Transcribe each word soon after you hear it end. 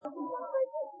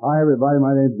Hi, everybody.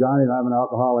 My name's Johnny, and I'm an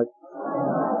alcoholic.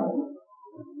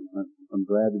 I'm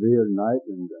glad to be here tonight,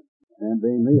 and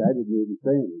being me, I didn't even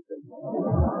say anything.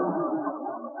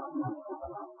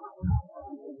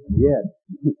 Yet.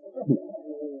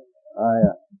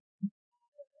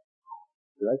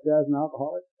 Did I say I was an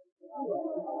alcoholic?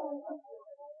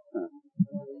 Huh.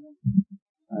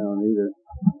 I don't either.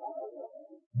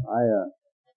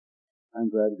 I'm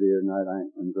glad to be here tonight.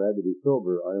 I'm glad to be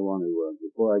sober. I want to,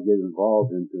 before I get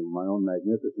involved into my own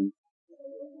magnificence,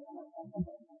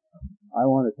 I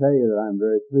want to tell you that I'm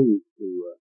very pleased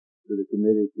to the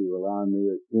committee to allow me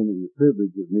extending the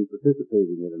privilege of me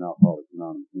participating in an Alcoholics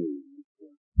Anonymous meeting.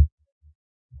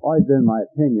 It's always been my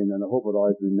opinion, and I hope it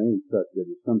always remains such, that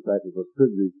it's some type of a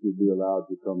privilege to be allowed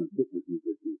to come and sit with you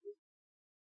good people.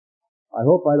 I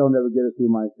hope I don't ever get it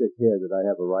through my sick head that I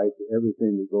have a right to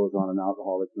everything that goes on in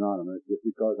Alcoholics Anonymous just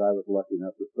because I was lucky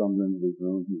enough to stumble into these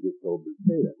rooms and get sober and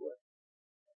stay that way.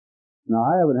 Now,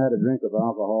 I haven't had a drink of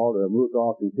alcohol or moved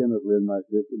off in chemical in my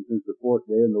system since the 4th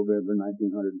day of November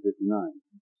 1959.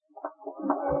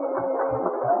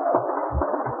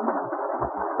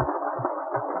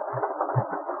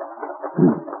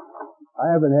 I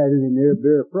haven't had any near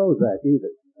beer Prozac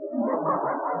either.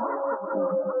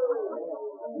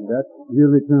 That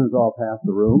usually turns off half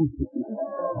the room.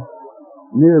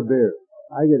 Near beer.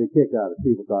 I get a kick out of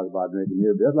people talking about drinking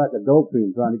near beer. It's like a dope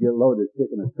fiend trying to get loaded,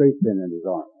 sticking a straight pin in his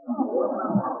arm.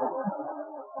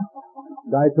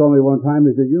 Guy told me one time,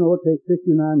 he said, you know, it takes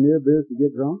 69 near beers to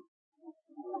get drunk.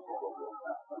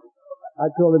 I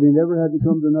told him he never had to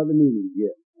come to another meeting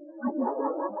yet.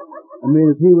 I mean,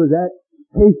 if he was that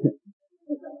patient,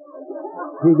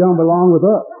 he don't belong with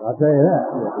us, I'll tell you that.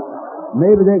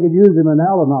 Maybe they could use him in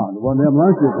Al-Anon, one of them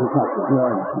lunches or something. You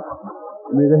know?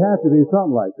 I mean, there has to be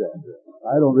something like that.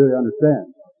 I don't really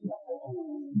understand.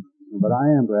 But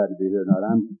I am glad to be here tonight.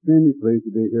 I'm extremely pleased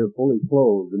to be here fully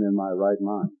clothed and in my right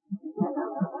mind.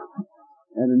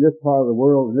 And in this part of the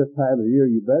world, in this time of the year,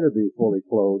 you better be fully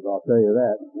clothed, I'll tell you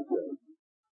that.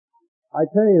 I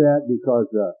tell you that because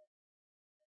a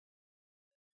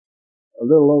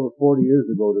little over 40 years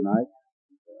ago tonight,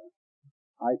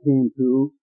 I came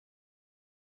to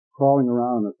crawling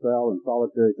around in a cell in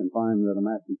solitary confinement at a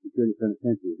maximum security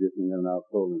penitentiary just in and out of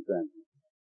Solon, San Francisco.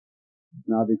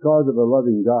 Now, because of a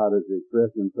loving God has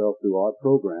expressed himself through our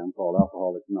program called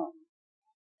Alcoholics Anonymous,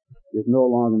 it's no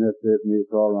longer necessary for me to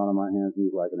crawl around on my hands and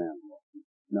knees like an animal.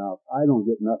 Now, I don't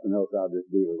get nothing else out of this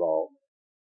deal at all.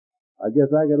 I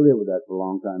guess I gotta live with that for a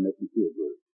long time, makes me feel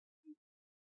good.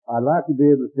 I'd like to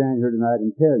be able to stand here tonight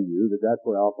and tell you that that's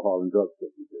where alcohol and drugs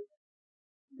took me to.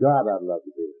 God, I'd love to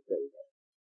be able to say that.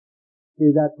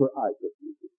 See, that's where I took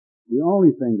me to. The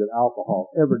only thing that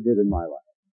alcohol ever did in my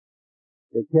life,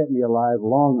 it kept me alive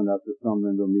long enough to stumble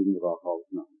into a meeting of Alcoholics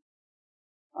Anonymous.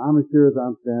 I'm as sure as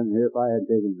I'm standing here, if I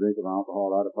hadn't taken a drink of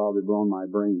alcohol, I'd have probably blown my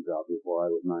brains out before I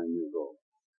was 9 years old.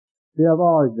 See, I've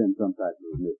always been some type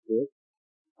of a misfit.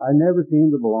 I never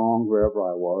seemed to belong wherever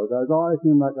I was. I always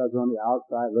seemed like I was on the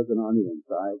outside looking on the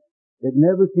inside. It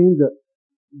never seemed to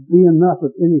be enough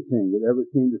of anything that ever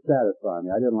seemed to satisfy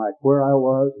me. I didn't like where I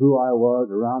was, who I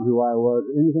was, around who I was,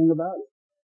 or anything about it.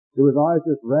 There was always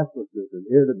this restlessness and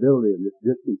irritability and this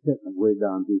discontentment way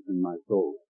down deep in my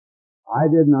soul.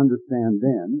 I didn't understand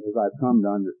then, as I've come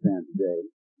to understand today,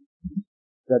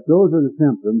 that those are the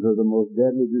symptoms of the most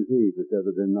deadly disease that's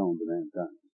ever been known to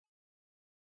mankind.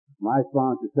 My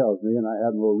sponsor tells me, and I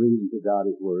have no reason to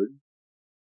doubt his word,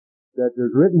 that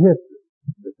there's written history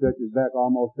that stretches back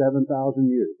almost 7,000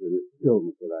 years for this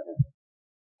illness that I have.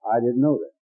 I didn't know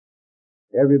that.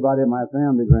 Everybody in my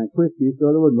family drank whiskey, so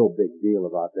there was no big deal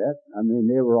about that. I mean,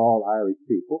 they were all Irish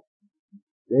people.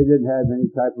 They didn't have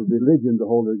any type of religion to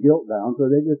hold their guilt down, so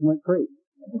they just went crazy.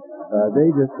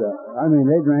 They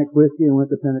drank whiskey and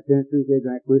went to penitentiaries. They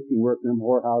drank whiskey and worked in them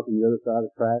whorehouses on the other side of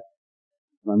the track.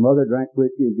 My mother drank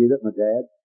whiskey and beat up my dad.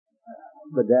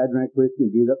 My dad drank whiskey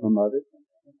and beat up my mother.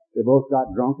 They both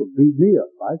got drunk and beat me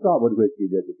up. I saw what whiskey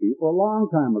did to people a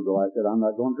long time ago. I said, I'm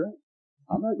not going to drink.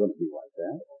 I'm not going to be like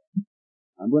that.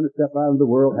 I'm going to step out into the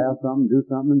world, have something, do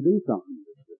something, and be something.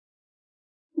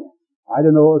 I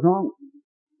didn't know what was wrong with me.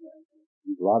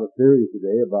 There's a lot of theories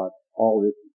today about all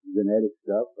this genetic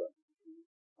stuff.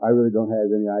 I really don't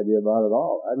have any idea about it at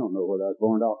all. I don't know whether I was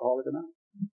born alcoholic or not.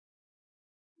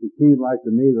 It seemed like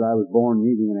to me that I was born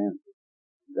needing an answer.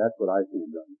 That's what I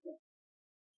seemed to understand.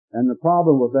 And the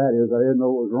problem with that is I didn't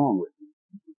know what was wrong with me.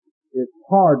 It's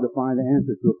hard to find an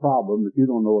answer to a problem if you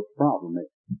don't know what the problem is.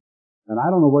 And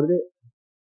I don't know what it is.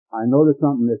 I know there's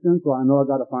something missing, so I know I've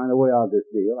got to find a way out of this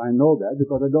deal. I know that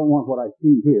because I don't want what I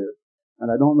see here, and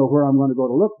I don't know where I'm going to go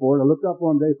to look for it. I looked up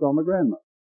one day, saw my grandmother.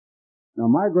 Now,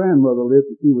 my grandmother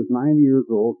lived till she was 90 years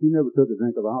old. She never took a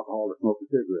drink of alcohol or smoked a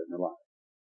cigarette in her life.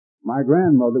 My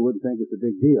grandmother wouldn't think it's a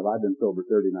big deal. I've been sober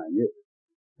 39 years.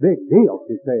 Big deal,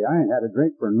 she'd say. I ain't had a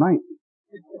drink for 90.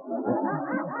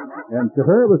 And to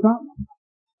her, it was something.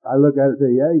 I look at her and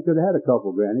say, yeah, you could have had a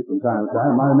couple, Granny, from time to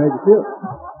time. It might have made you feel it.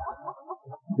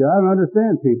 See, I don't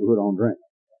understand people who don't drink.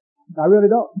 I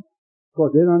really don't. Of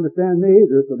course, they don't understand me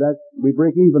either, so that we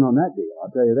break even on that deal,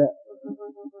 I'll tell you that.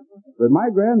 But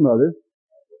my grandmother,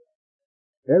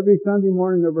 every Sunday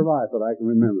morning of her life that I can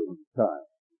remember at the time,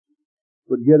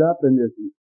 would get up in this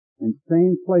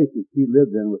insane place that she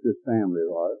lived in with this family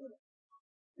of ours,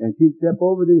 and she'd step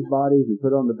over these bodies and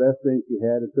put on the best things she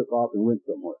had and took off and went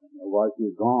somewhere. And while she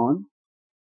was gone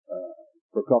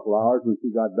for a couple hours, when she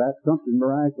got back, something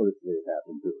miraculously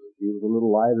happened to her. She was a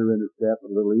little lighter in her step, a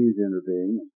little easier in her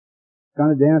being, and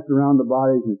kind of danced around the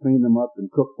bodies and cleaned them up and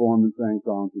cooked for them and sang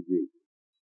songs to Jesus.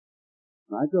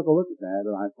 And I took a look at that,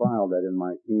 and I filed that in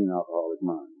my keen alcoholic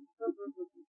mind.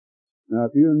 Now,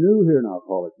 if you're new here in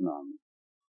Alcoholics Anonymous,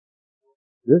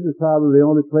 this is probably the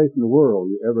only place in the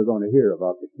world you're ever going to hear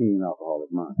about the keen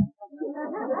alcoholic mind.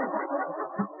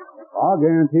 I'll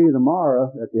guarantee you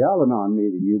tomorrow at the Al-Anon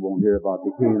meeting you won't hear about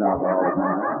the keen alcoholic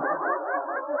mind.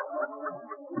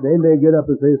 They may get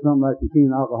up and say something like the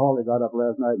keen alcoholic got up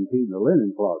last night and peed in the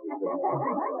linen closet.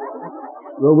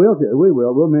 Well, we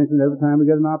will. We'll mention it every time we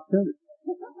get an opportunity.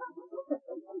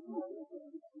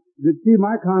 See,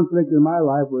 my conflict in my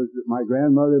life was that my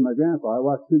grandmother and my grandfather. I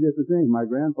watched two different things. My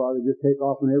grandfather just take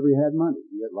off whenever he had money.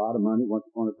 He had a lot of money. Once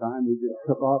upon a time, he just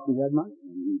took off when he had money.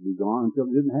 And he'd be gone until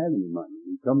he didn't have any money.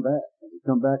 He'd come back. He'd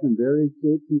come back in various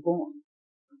shapes and forms.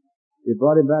 They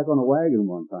brought him back on a wagon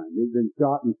one time. He'd been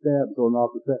shot and stabbed, thrown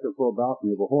off the second floor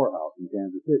balcony of a whorehouse in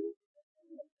Kansas City.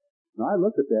 Now, I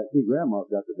looked at that. See,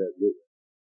 Grandma's got the best deal.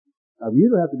 Now, you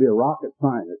don't have to be a rocket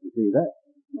scientist to see that.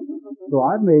 So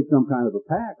I made some kind of a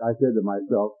pact. I said to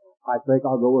myself, I think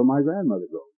I'll go where my grandmother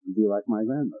goes and be like my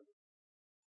grandmother.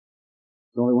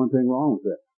 There's only one thing wrong with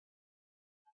that.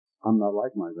 I'm not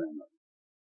like my grandmother.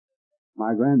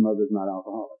 My grandmother's not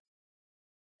alcoholic.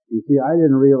 You see, I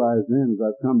didn't realize then, as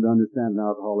I've come to understand in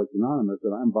Alcoholics Anonymous,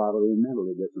 that I'm bodily and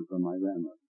mentally different from my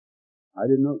grandmother. I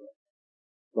didn't know that.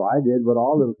 So I did what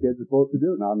all little kids are supposed to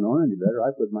do. Not knowing any better,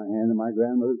 I put my hand in my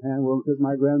grandmother's hand, went to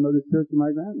my grandmother's church and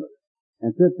my grandmother,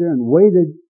 and sit there and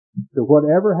waited till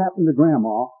whatever happened to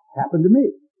Grandma happened to me.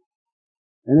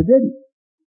 And it didn't.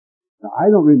 Now,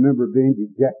 I don't remember being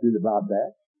dejected about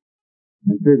that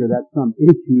and figure that's some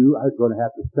issue I was going to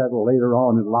have to settle later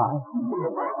on in life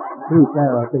through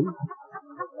therapy.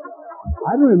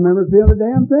 I don't remember feeling a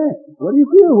damn thing. What do you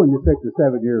feel when you're 6 or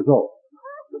 7 years old?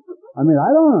 I mean, I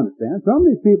don't understand. Some of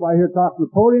these people I hear talk to the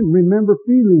podium remember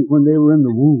feelings when they were in the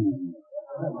womb.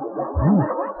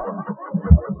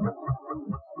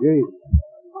 Gee.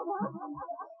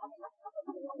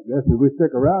 I guess if we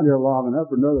stick around here long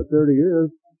enough for another 30 years,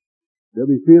 they'll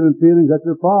be feeling feelings that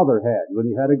their father had when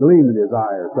he had a gleam in his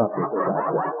eye or something.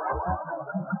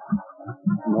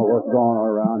 You know what's going on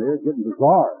around here? It's getting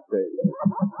bizarre.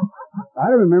 I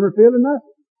don't remember feeling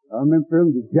nothing. I don't remember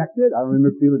feeling dejected. I don't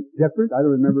remember feeling different. I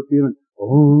don't remember feeling,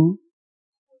 oh.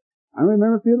 I don't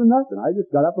remember feeling nothing. I just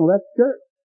got up and left church.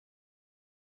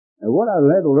 And what I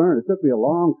had to learn, it took me a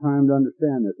long time to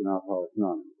understand this in Alcoholics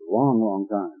Anonymous. A long, long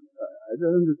time. I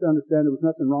didn't understand there was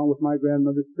nothing wrong with my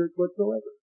grandmother's church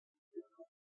whatsoever.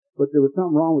 But there was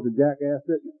something wrong with the jackass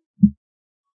sitting there.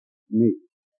 Me.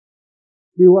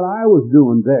 See, what I was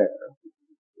doing there,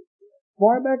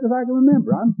 far back as I can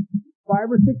remember, I'm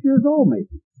 5 or 6 years old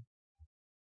maybe.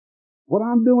 What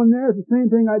I'm doing there is the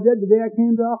same thing I did the day I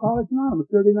came to Alcoholics Anonymous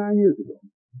 39 years ago.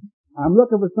 I'm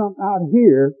looking for something out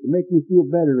here to make me feel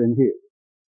better in here.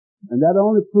 And that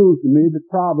only proves to me the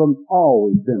problem's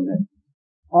always been there.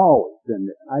 Always been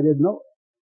there. I didn't know it.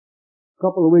 A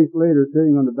couple of weeks later,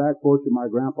 sitting on the back porch of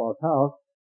my grandpa's house,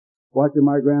 watching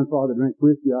my grandfather drink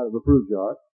whiskey out of a fruit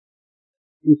jar,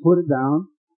 he put it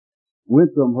down,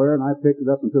 went somewhere, and I picked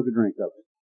it up and took a drink of it.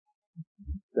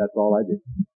 That's all I did.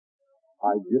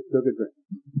 I just took a drink.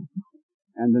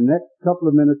 And the next couple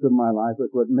of minutes of my life is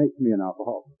what makes me an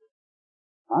alcoholic.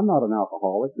 I'm not an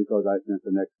alcoholic because I spent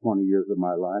the next 20 years of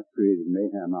my life creating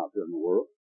mayhem out there in the world.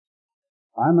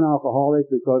 I'm an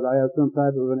alcoholic because I have some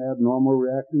type of an abnormal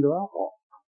reaction to alcohol.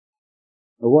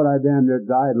 But what I damn near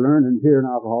died learning here in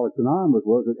Alcoholics Anonymous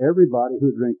was that everybody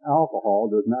who drinks alcohol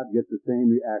does not get the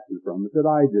same reaction from it that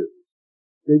I do.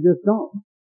 They just don't.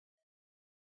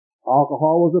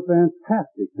 Alcohol was a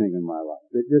fantastic thing in my life.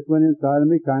 It just went inside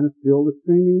of me, kind of stilled the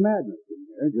screaming madness in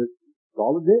there. Just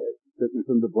all it did. It took me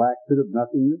from the black pit of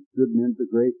nothingness, stood me into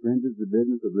the great fringes of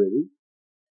business of living.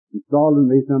 installed in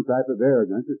me some type of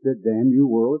arrogance that said, damn you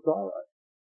world, it's all right.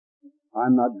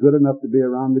 I'm not good enough to be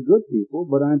around the good people,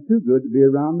 but I'm too good to be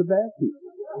around the bad people.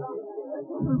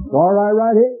 It's all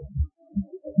right here.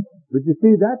 But you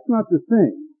see, that's not the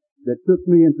thing that took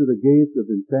me into the gates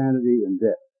of insanity and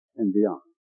death and beyond.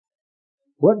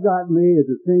 What got me is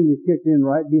the thing that kicked in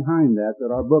right behind that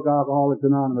our book Alcoholics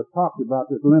Anonymous talks about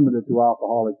that's limited to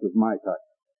alcoholics of my type.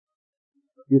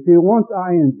 You see, once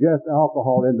I ingest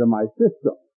alcohol into my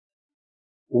system,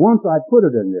 once I put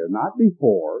it in there, not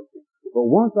before, but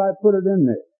once I put it in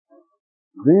there,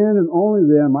 then and only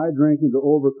then am I drinking to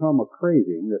overcome a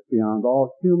craving that's beyond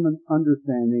all human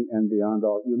understanding and beyond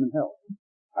all human help.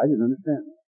 I didn't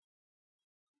understand that.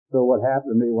 So what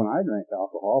happened to me when I drank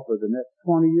alcohol for the next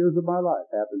 20 years of my life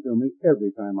happened to me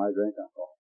every time I drank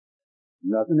alcohol.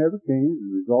 Nothing ever changed.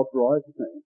 The results were always the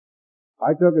same.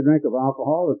 I took a drink of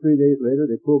alcohol, and 3 days later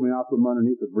they pulled me out from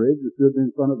underneath a bridge and stood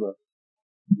me in front of a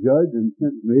judge and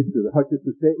sentenced me to the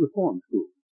Hutchinson State Reform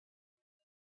School.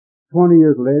 20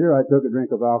 years later, I took a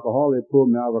drink of alcohol. They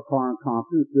pulled me out of a car in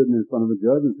Compton, stood me in front of a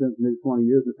judge, and sentenced me to 20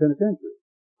 years in penitentiary.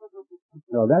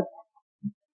 Now that's...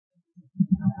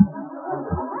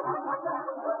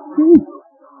 Jesus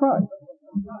Christ.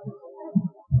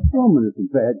 This woman is in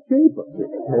bad shape up there.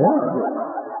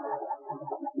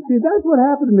 See, that's what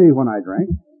happened to me when I drank.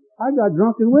 I got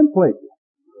drunk and went places.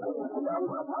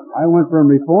 I went from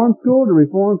reform school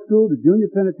to junior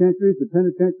penitentiaries to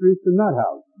nut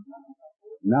houses.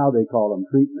 Now they call them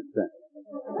treatment centers.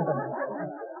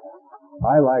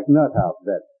 I like nut house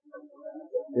better.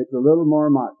 It's a little more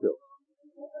macho.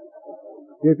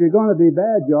 If you're going to be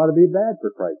bad, you ought to be bad for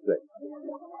Christ's sake.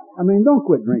 I mean, don't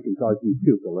quit drinking because you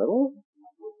puke a little.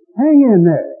 Hang in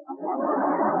there.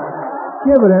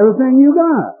 Give it everything you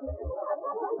got.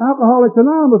 Alcoholics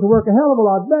Anonymous will work a hell of a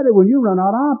lot better when you run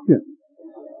out of options.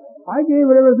 I gave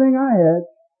it everything I had.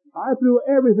 I threw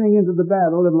everything into the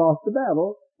battle and lost the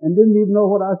battle and didn't even know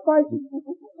what I was fighting.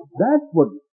 That's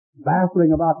what's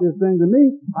baffling about this thing to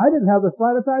me. I didn't have the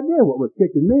slightest idea what was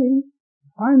kicking me.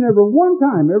 I never one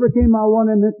time ever came out of one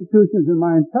of them institutions in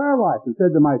my entire life and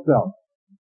said to myself,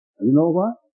 you know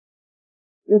what?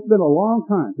 It's been a long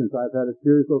time since I've had a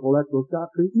serious electroshock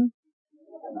treatment.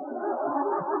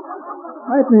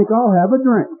 I think I'll have a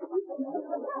drink.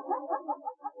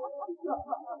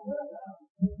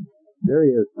 There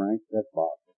he is, Frank. That's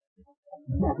Bob.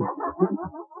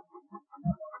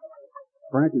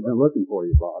 Frank has been looking for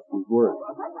you, Bob. He's worried.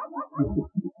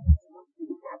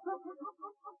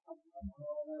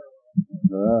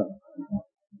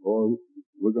 Boy,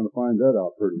 we're going to find that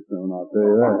out pretty soon, I'll tell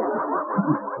you that.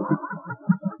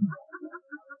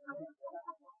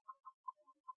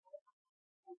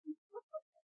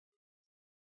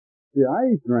 See,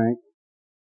 I drank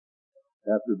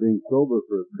after being sober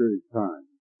for a period of time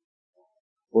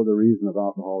for the reason of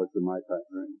alcoholics in my type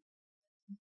drink.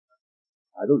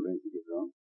 I don't drink to get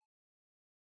drunk.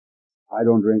 I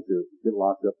don't drink to get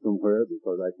locked up somewhere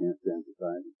because I can't stand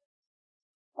society.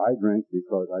 I drink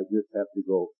because I just have to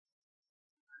go.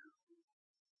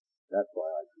 That's why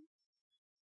I drink.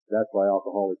 That's why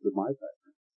alcoholics are my type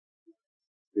drink.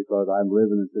 Because I'm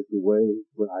living in such a way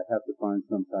where I have to find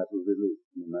some type of relief,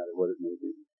 no matter what it may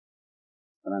be.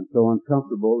 And I'm so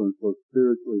uncomfortable and so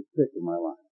spiritually sick in my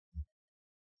life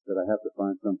that I have to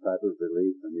find some type of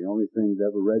relief. And the only thing that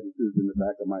ever registers in the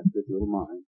back of my sick little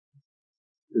mind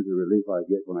is the relief I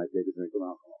get when I take a drink of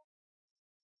alcohol.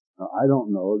 Now, I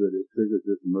don't know that it triggers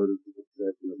this murderous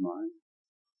obsession of mine.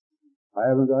 I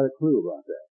haven't got a clue about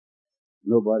that.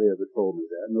 Nobody ever told me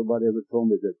that. Nobody ever told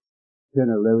me that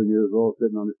 10 or 11 years old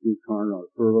sitting on the street corner on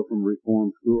a furlough from reform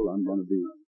school, I'm going to be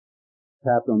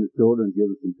tapped on the shoulder and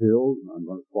given some pills, and I'm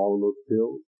going to swallow those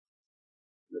pills.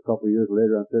 And a couple of years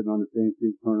later, I'm sitting on the same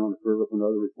street corner on a furlough from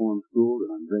another reform school, and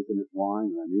I'm drinking this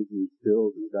wine, and I'm eating these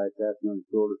pills, and the guy taps me on the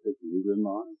shoulder, sticks a needle in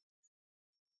my arm.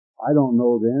 I don't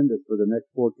know then that for the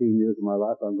next 14 years of my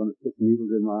life, I'm going to stick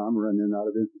needles in my arm and run in and out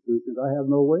of institutions. I have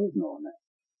no way of knowing that.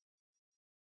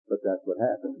 But that's what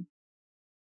happened.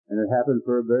 And it happened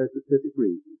for a very specific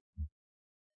reason.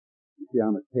 You see,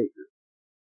 I'm a taker.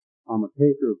 I'm a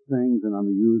taker of things and I'm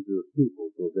a user of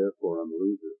people, so therefore I'm a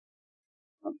loser.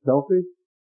 I'm selfish,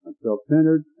 I'm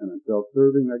self-centered, and I'm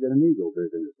self-serving. I get an ego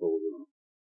bigger than this whole room.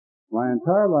 My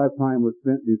entire lifetime was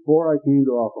spent before I came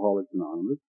to Alcoholics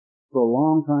Anonymous, for a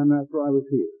long time after I was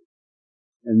here.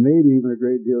 And maybe even a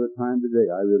great deal of time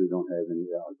today. I really don't have any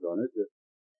doubts on it.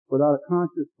 Without a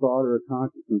conscious thought or a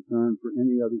conscious concern for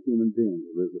any other human being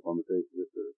who lives upon the face of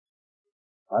this earth.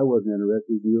 I wasn't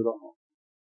interested in you at all,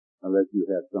 unless you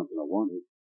had something I wanted.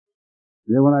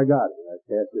 Then when I got it, I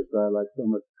cast it aside like so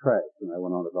much trash and I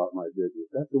went on about my business.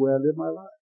 That's the way I live my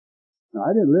life. Now,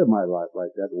 I didn't live my life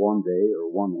like that one day or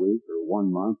 1 week or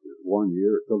 1 month or 1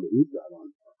 year or till the heat got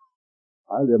on.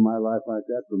 I lived my life like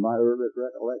that from my earliest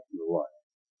recollection of life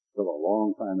till a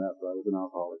long time after I was an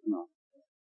Alcoholics Anonymous.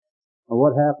 And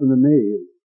what happened to me is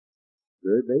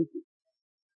very basic.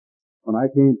 When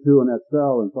I came to in that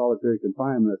cell in solitary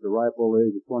confinement at the ripe old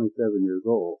age of 27 years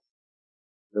old,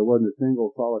 there wasn't a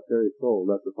single solitary soul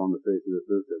left upon the face of this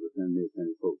earth that would send me a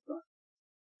penny post sign.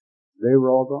 They were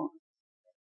all gone.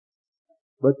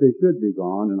 But they should be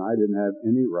gone, and I didn't have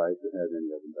any right to have any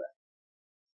of them back.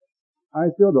 I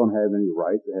still don't have any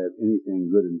right to have anything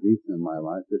good and decent in my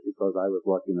life just because I was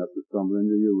lucky enough to stumble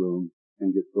into your room and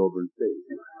get sober and stay.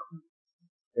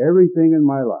 Everything in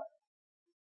my life,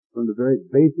 from the very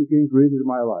basic ingredient of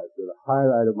my life to the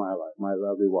highlight of my life, my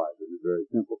lovely wife, is a very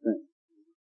simple thing.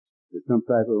 It's some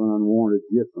type of an unwarranted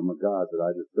gift from a God that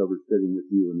I discovered sitting with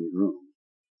you in these rooms.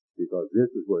 Because this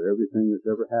is where everything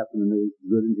that's ever happened to me,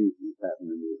 good and decent, has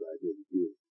happened to me as I did with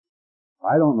you.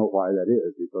 I don't know why that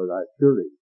is, because I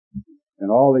surely, in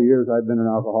all the years I've been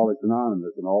in Alcoholics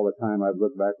Anonymous and all the time I've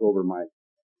looked back over my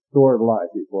stored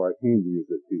life before I came to you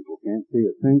good people, can't see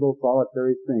a single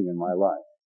solitary thing in my life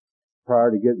prior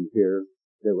to getting here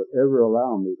that would ever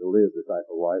allow me to live the type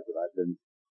of life that I've been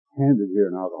handed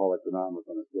here in Alcoholics Anonymous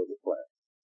on a silver platter.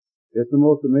 It's the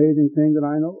most amazing thing that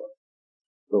I know of.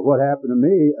 But what happened to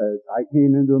me, I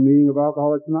came into a meeting of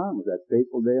Alcoholics Anonymous that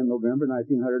fateful day in November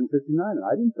 1959, and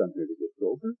I didn't come here to get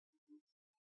sober.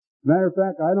 As a matter of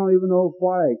fact, I don't even know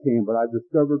why I came, but I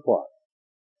discovered why.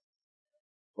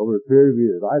 Over a period of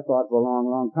years, I thought for a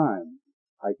long, long time,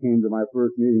 I came to my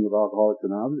first meeting of Alcoholics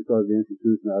Anonymous because the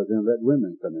institution I was in let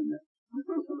women come in there.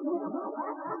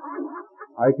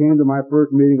 I came to my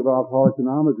first meeting of Alcoholics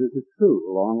Anonymous, this is true,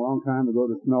 a long, long time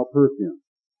ago to smell perfume.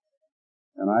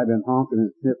 And I've been honking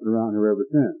and sniffing around here ever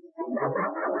since.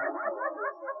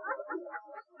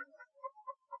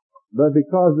 But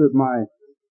because of my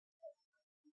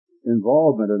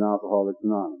involvement in Alcoholics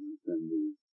Anonymous and the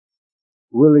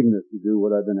willingness to do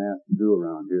what I've been asked to do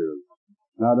around here,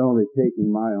 not only taking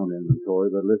my own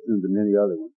inventory, but listening to many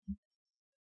other ones,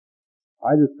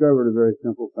 I discovered a very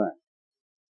simple fact.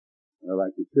 And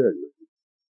I'd like to share it with you.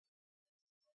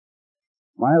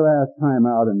 My last time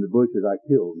out in the bushes, I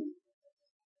killed me.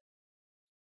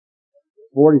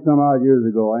 40-some odd years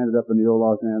ago, I ended up in the old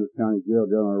Los Angeles County Jail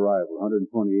dead on arrival,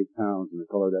 128 pounds, and the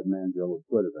color of that man's yellow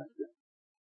sweater back then.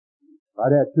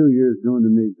 I'd had 2 years doing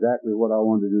to me exactly what I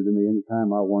wanted to do to me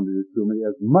anytime I wanted to do to me,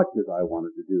 as much as I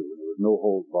wanted to do, and there was no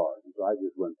holds barred. So I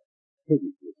just went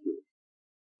hideously through it.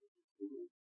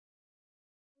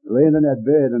 Laying in that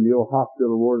bed in the old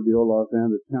hospital ward of the old Los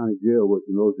Angeles County Jail, which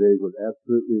in those days was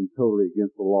absolutely and totally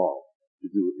against the law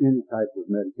to do any type of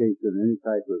medication, any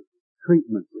type of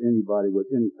treatment for anybody with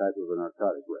any type of a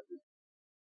narcotic record.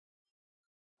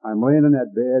 I'm laying in that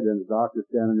bed and the doctor's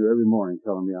standing there every morning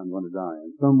telling me I'm going to die.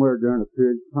 And somewhere during a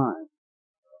period of time,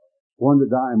 wanted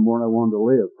to die more than I wanted to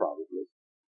live probably,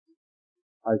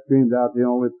 I screamed out the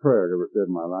only prayer I ever said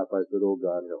in my life. I said, "Oh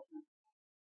God, help me."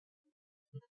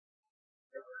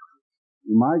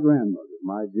 My grandmother,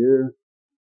 my dear,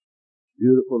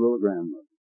 beautiful little grandmother,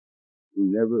 who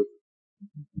never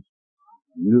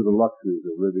knew the luxuries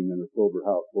of living in a sober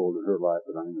household in her life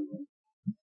that I knew of,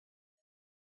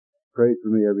 prayed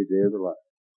for me every day of her life.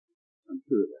 I'm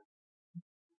sure of that.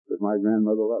 Because my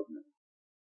grandmother loved me.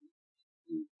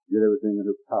 She did everything in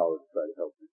her power to try to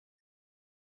help me.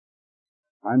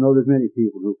 I know there's many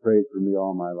people who prayed for me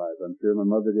all my life. I'm sure my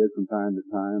mother did from time to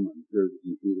time. I'm sure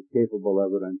she was capable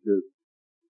of it. I'm sure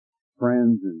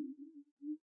friends and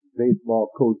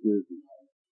baseball coaches and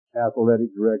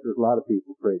athletic directors, a lot of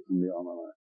people prayed for me all my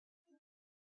life.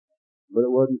 But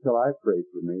it wasn't until I prayed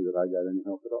for me that I got any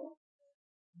help at all.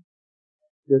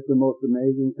 It's the most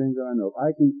amazing thing that I know.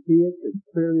 I can see it as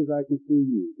clearly as I can see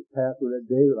you. The pathway that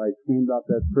day that I screamed out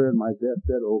that prayer and my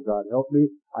deathbed, "Oh God, help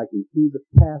me," I can see the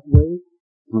pathway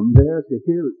from there to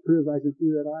here as clear as I can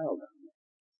see that aisle down there.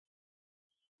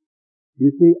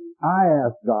 You see, I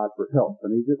asked God for help,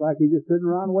 and he's just sitting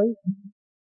around waiting.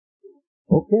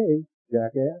 "Okay,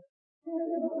 jackass.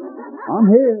 I'm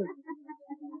here."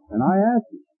 And I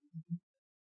asked him.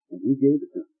 And he gave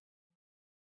it to me.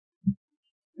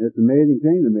 It's an amazing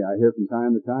thing to me. I hear from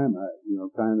time to time,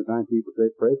 people say,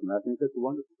 "Pray for me." I think that's a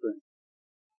wonderful thing.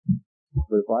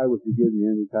 But if I was to give you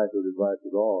any type of advice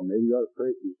at all, maybe you ought to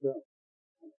pray for yourself.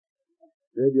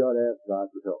 Maybe you ought to ask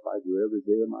God for help. I do every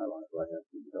day of my life. I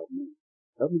ask him to help me.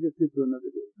 Help me just get through another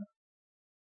day.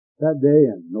 That day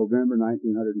in November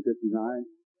 1959,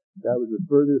 that was the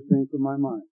furthest thing from my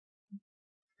mind.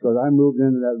 Because I moved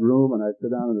into that room and I sit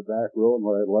down in the back row in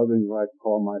what I lovingly like to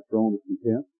call my throne of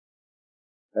contempt.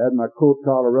 I had my coat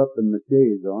collar up and my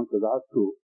shades on because I was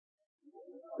cool.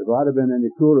 If I'd have been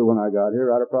any cooler when I got here,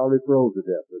 I'd have probably froze to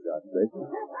death, for God's sake.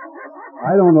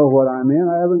 I don't know what I'm in.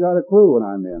 I haven't got a clue what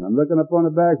I'm in. I'm looking up on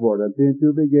the backboard. I'm seeing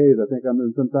two big A's. I think I'm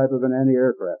in some type of an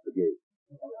anti-aircraft brigade.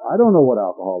 I don't know what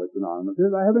Alcoholics Anonymous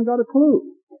is. I haven't got a clue.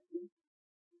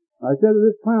 I said to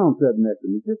this clown sitting next to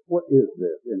me, just what is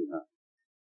this anyhow?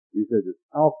 He said, it's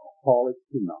Alcoholics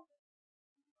Anonymous.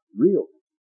 Real.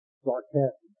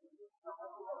 Sarcastic.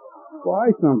 Well,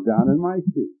 I sunk down in my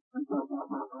seat.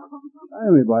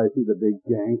 Anybody see the big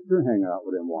gangster hang out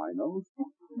with them winos?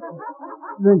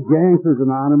 Then Gangsters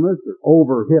Anonymous or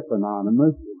Over Hip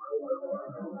Anonymous.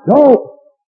 Dope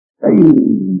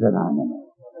Fiends Anonymous.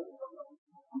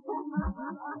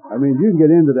 I mean, you can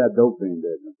get into that dope fiend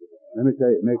business. Let me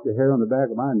tell you, it makes the hair on the back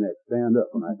of my neck stand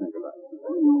up when I think about it.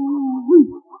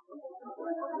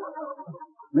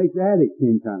 Makes addicts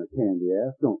seem kind of candy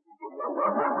ass, don't it?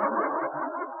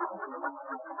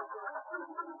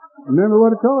 Remember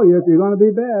what I told you, if you're going to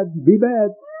be bad, be bad.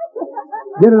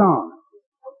 Get it on.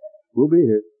 We'll be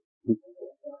here.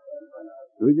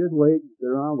 We just wait, sit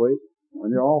around, wait.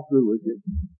 When they're all through with you,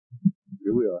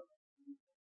 here we are.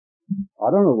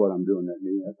 I don't know what I'm doing that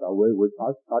meeting.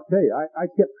 I'll tell you, I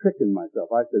kept tricking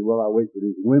myself. I said, well, I'll wait for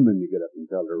these women to get up and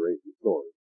tell their racist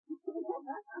stories.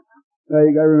 Now,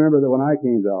 you gotta remember that when I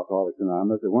came to Alcoholics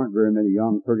Anonymous, there weren't very many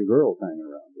young, pretty girls hanging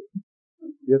around here.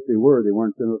 If they were, they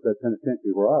weren't sitting at that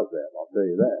penitentiary where I was at, I'll tell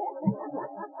you that.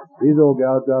 These old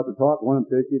gals got to talk. One of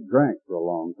them said she'd drank for a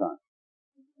long time.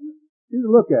 You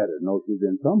look at her and know she's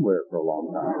been somewhere for a long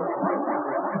time.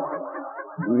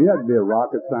 I mean, you have to be a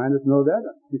rocket scientist to know that.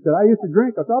 She said, I used to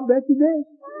drink. I said, I'll bet you did.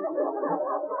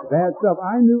 Bad stuff.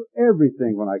 I knew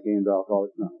everything when I came to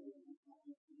Alcoholics Anonymous.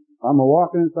 I'm a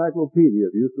walking encyclopedia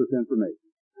of useless information.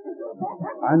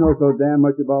 I know so damn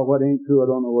much about what ain't true, I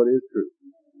don't know what is true.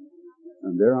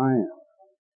 And there I am,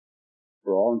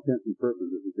 for all intents and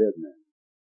purposes, a dead man.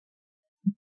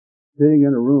 Sitting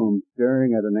in a room,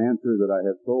 staring at an answer that I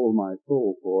have sold my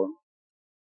soul for,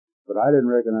 but I didn't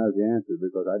recognize the answer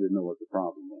because I didn't know what the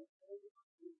problem was.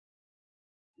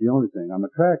 The only thing. I'm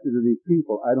attracted to these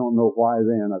people. I don't know why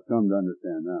then. I've come to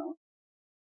understand now.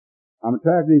 I'm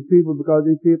attracted to these people because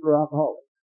these people are alcoholics.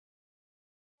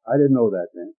 I didn't know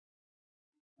that then.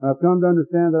 I've come to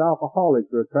understand that alcoholics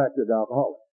are attracted to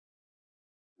alcoholics.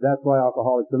 That's why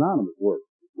Alcoholics Anonymous works.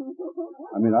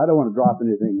 I mean, I don't want to drop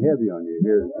anything heavy on you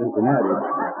here in Cincinnati.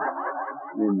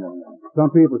 I mean, some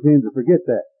people seem to forget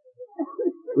that.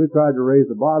 We've tried to raise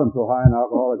the bottom so high in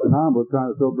Alcoholics Anonymous, we're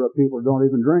trying to sober up people who don't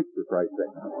even drink, for Christ's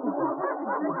sake.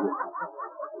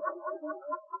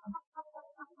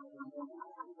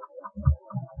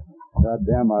 God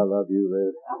damn, I love you,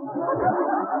 Liz.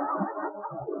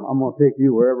 I'm going to take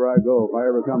you wherever I go. If I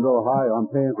ever come to Ohio, I'm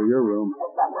paying for your room.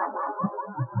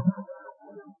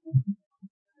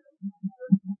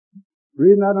 The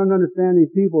reason I don't understand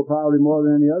these people probably more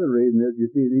than any other reason is, you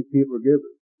see, these people are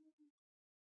givers.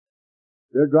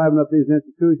 They're driving up these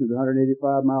institutions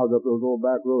 185 miles up those old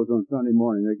back roads on Sunday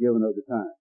morning. They're giving up the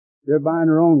time. They're buying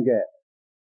their own gas.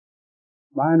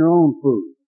 Buying their own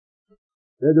food.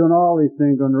 They're doing all these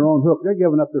things on their own hook. They're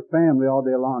giving up their family all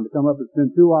day long to come up and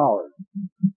spend 2 hours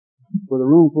with a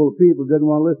room full of people who didn't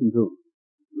want to listen to them.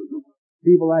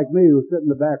 People like me who sit in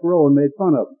the back row and made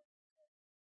fun of them.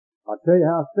 I'll tell you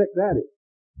how sick that is.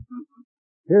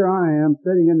 Here I am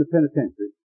sitting in the penitentiary.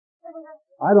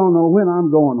 I don't know when I'm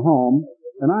going home,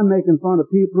 and I'm making fun of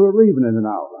people who are leaving in an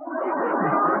hour.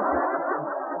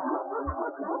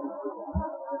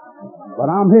 But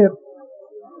I'm hip.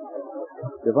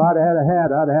 If I'd had a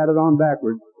hat, I'd have had it on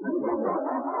backwards.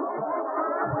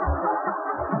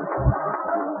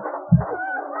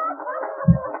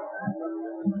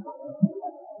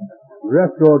 The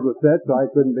dress code was set, so I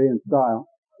couldn't be in style.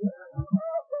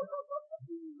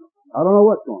 I don't know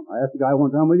what's going on. I asked the guy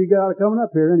one time, when did you get out of coming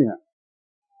up here anyhow?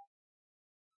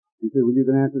 He said, well, you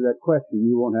can answer that question.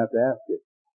 You won't have to ask it.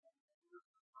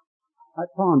 I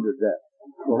pondered that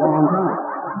for a long time.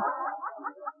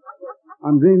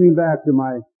 I'm dreaming back to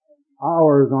my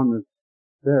hours on the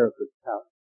therapist's couch.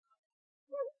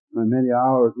 My many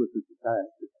hours with the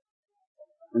psychiatrist.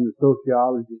 And the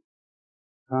sociologist.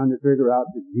 Trying to figure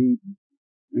out the deep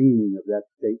meaning of that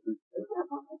statement.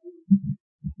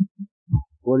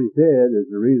 What he said is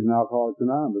the reason Alcoholics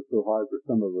Anonymous is so hard for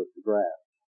some of us to grasp.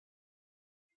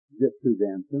 Just too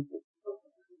damn simple.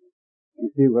 You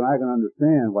see, when I can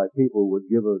understand why people would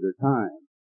give of their time,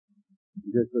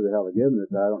 just for the hell of giving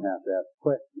it, I don't have to ask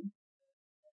questions.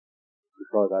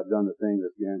 Because I've done the thing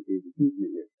that's guaranteed to keep me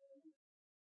here.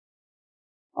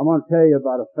 I'm going to tell you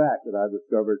about a fact that I've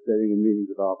discovered sitting in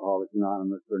meetings of Alcoholics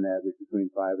Anonymous for an average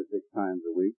between 5 and 6 times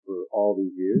a week for all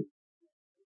these years.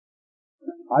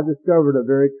 I've discovered a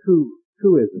very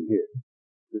truism here.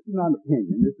 This is not an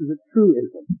opinion. This is a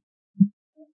truism.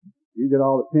 You get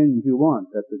all the opinions you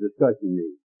want at the discussion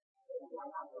meeting.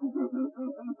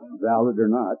 Valid or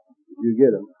not, you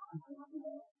get them.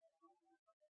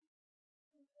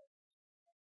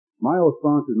 My old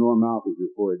sponsor, Norm Malthus,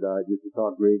 before he died, used to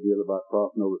talk a great deal about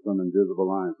crossing over some invisible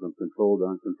line from controlled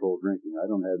to uncontrolled drinking. I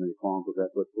don't have any qualms with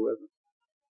that whatsoever.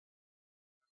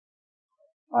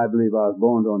 I believe I was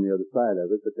born on the other side of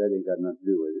it, but that ain't got nothing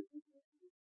to do with it.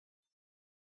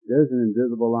 There's an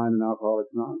invisible line in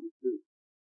Alcoholics Anonymous, too.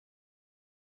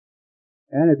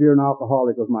 And if you're an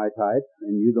alcoholic of my type,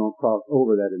 and you don't cross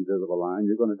over that invisible line,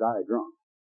 you're going to die drunk.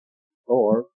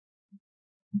 Or,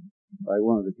 like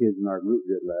one of the kids in our group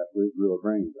did last week, blew a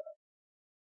brains out.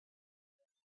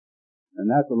 And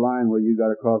that's a line where you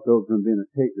got to cross over from being a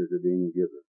taker to being a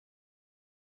giver.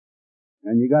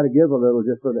 And you got to give a little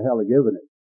just for the hell of giving it,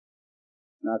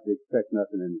 not to expect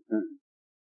nothing in return.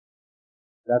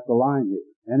 That's the line here.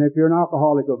 And if you're an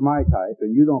alcoholic of my type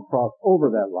and you don't cross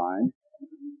over that line,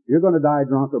 you're going to die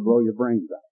drunk or blow your brains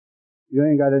out. You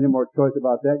ain't got any more choice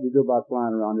about that. You do about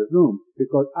flying around this room,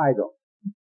 because I don't.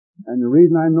 And the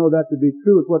reason I know that to be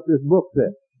true is what this book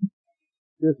says.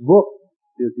 This book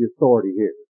is the authority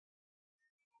here.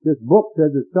 This book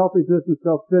says that selfishness and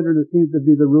self-centeredness seems to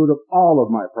be the root of all of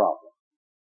my problems.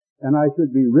 And I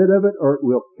should be rid of it or it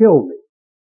will kill me.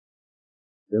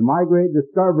 And my great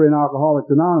discovery in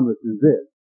Alcoholics Anonymous is this,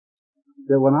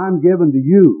 that when I'm given to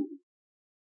you,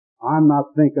 I'm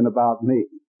not thinking about me.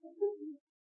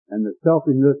 And the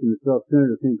selfishness and the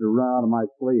self-centeredness seem to run out of my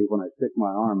sleeve when I stick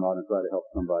my arm out and try to help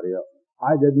somebody else.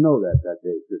 I didn't know that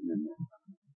day sitting in there.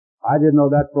 I didn't know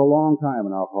that for a long time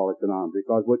in Alcoholics Anonymous,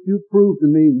 because what you proved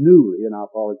to me newly in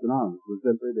Alcoholics Anonymous was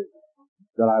simply this,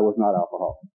 that I was not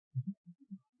alcoholic.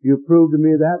 You proved to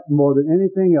me that more than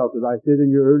anything else as I sit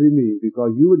in your early meetings,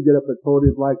 because you would get up at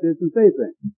podiums like this and say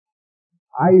things.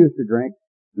 I used to drink.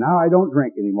 Now I don't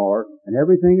drink anymore, and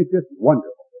everything is just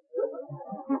wonderful.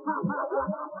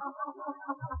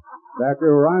 Back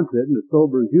there where I'm sitting, as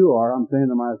sober as you are, I'm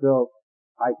saying to myself,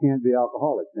 I can't be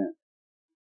alcoholic then.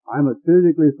 I'm as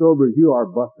physically sober as you are,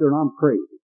 Buster, and I'm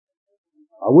crazy.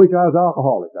 I wish I was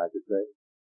alcoholic, I could say.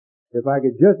 If I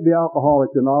could just be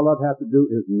alcoholic, then all I'd have to do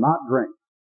is not drink,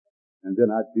 and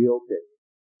then I'd be okay.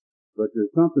 But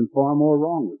there's something far more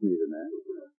wrong with me than that.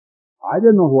 I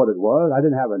didn't know what it was. I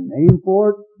didn't have a name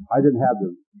for it. I didn't have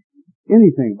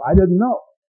anything. I didn't know.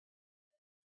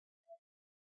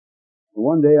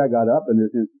 One day I got up in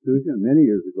this institution many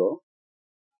years ago.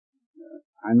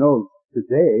 I know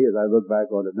today, as I look back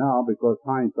on it now, because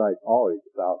hindsight's always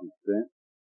 1,000%,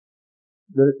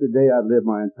 that it's the day I've lived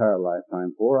my entire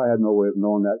lifetime for. I had no way of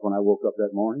knowing that when I woke up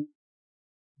that morning.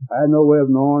 I had no way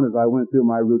of knowing as I went through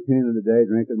my routine of the day,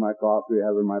 drinking my coffee,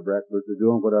 having my breakfast, or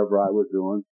doing whatever I was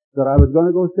doing, that I was going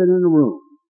to go sit in a room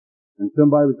and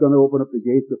somebody was going to open up the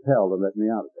gates of hell and let me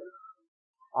out of there.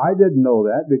 I didn't know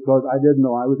that because I didn't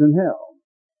know I was in hell.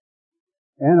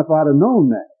 And if I'd have known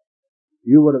that,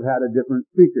 you would have had a different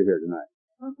speaker here tonight.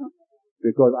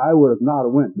 Because I would have not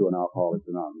went to an Alcoholics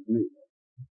Anonymous meeting.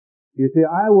 You see,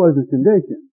 I wasn't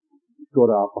conditioned to go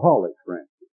to alcoholics,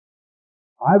 friends.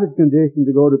 I was conditioned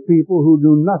to go to people who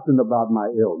knew nothing about my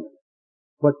illness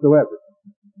whatsoever,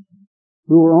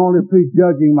 who were only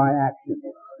prejudging my actions.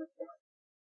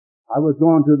 I was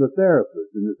going to the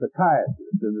therapists and the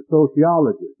psychiatrists and the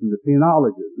sociologists and the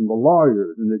penologists and the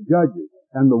lawyers and the judges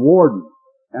and the wardens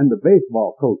and the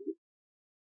baseball coaches,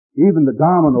 even the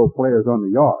domino players on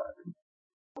the yard.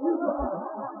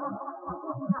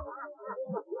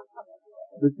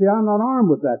 But see, I'm not armed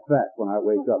with that fact when I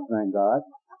wake up, thank God.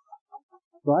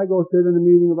 So I go sit in a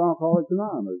meeting of Alcoholics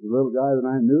Anonymous. A little guy that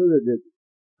I knew that did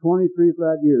 23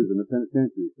 flat years in the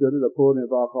penitentiary stood at a podium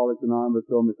of Alcoholics Anonymous,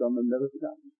 told me something I've never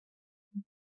forgotten.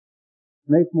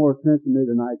 Makes more sense to me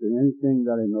tonight than anything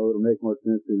that I know. It'll make more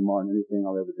sense to me tomorrow than anything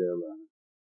I'll ever dare learn.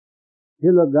 He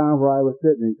looked down where I was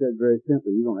sitting and he said very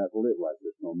simply, you don't have to live like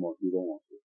this no more if you don't want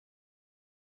to.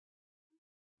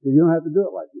 So you don't have to do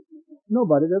it like this no more.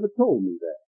 Nobody had ever told me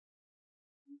that.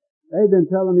 They've been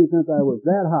telling me since I was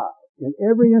that high, in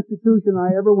every institution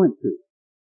I ever went to,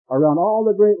 around all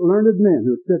the great learned men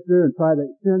who sit there and try to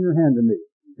extend their hand to me.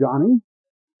 Johnny,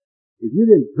 if you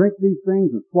didn't drink these things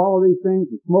and swallow these things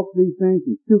and smoke these things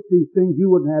and shoot these things,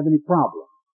 you wouldn't have any problem.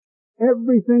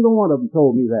 Every single one of them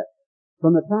told me that.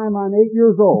 From the time I'm 8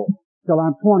 years old till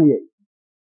I'm 28.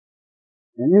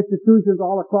 In institutions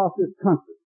all across this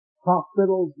country.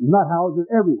 Hospitals, nut houses,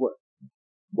 everywhere.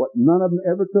 what none of them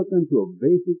ever took into a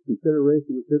basic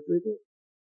consideration reciprocity.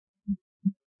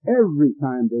 Every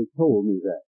time they told me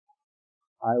that,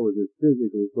 I was as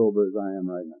physically sober as I am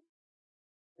right now.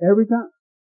 Every time.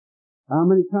 How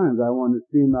many times I wanted to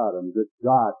scream out at them, good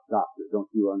God, doctor,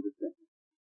 don't you understand?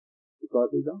 Because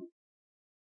they don't.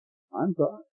 I'm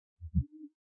sorry.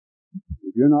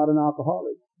 If you're not an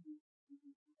alcoholic,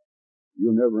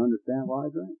 you'll never understand why I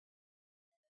drink.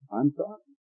 I'm sorry.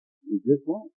 You just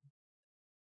won't.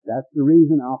 That's the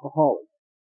reason alcoholics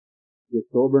get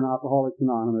sober in Alcoholics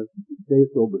Anonymous and stay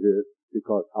sober here,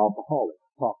 because alcoholics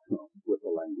talk to them with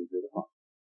the language of the heart.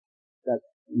 That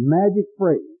magic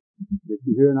phrase that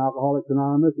you hear in Alcoholics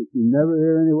Anonymous that you never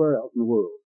hear anywhere else in the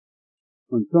world.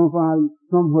 When somebody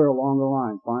somewhere along the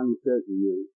line finally says to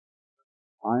you,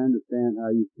 I understand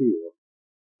how you feel,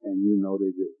 and you know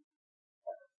they do.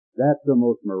 That's the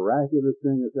most miraculous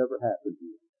thing that's ever happened to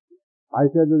you.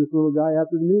 I said to this little guy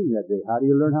after the meeting that day, how do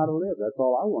you learn how to live? That's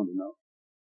all I wanted to know.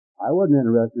 I wasn't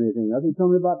interested in anything else. He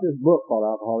told me about this book called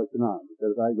Alcoholics Anonymous. He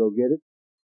said if I'd go get it,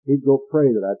 he'd go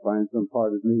pray that I'd find some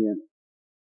part of me in it.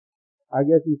 I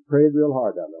guess he's prayed real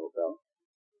hard, that little fellow.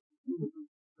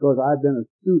 Because I've been a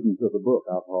student of the book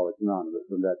Alcoholics Anonymous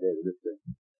from that day to this day.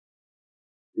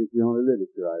 It's the only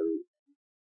literature I read.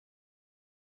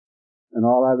 And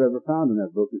all I've ever found in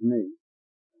that book is me.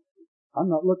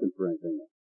 I'm not looking for anything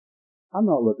else. I'm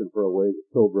not looking for a way to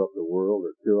sober up the world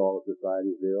or cure all of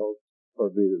society's ills or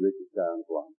be the richest guy on the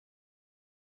planet.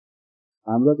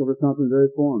 I'm looking for something very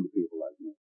foreign to people like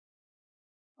me.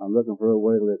 I'm looking for a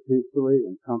way to live peacefully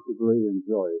and comfortably and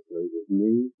joyously with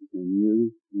me and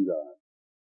you and God.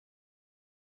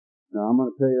 Now I'm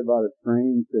going to tell you about a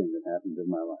strange thing that happened in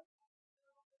my life.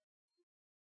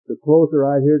 The closer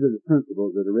I hear to the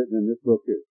principles that are written in this book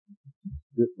here,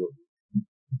 this book,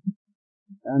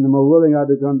 and the more willing I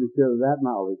become to share that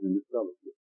knowledge in this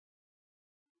fellowship,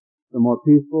 the more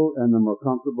peaceful and the more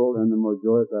comfortable and the more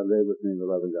joyous I live with me, the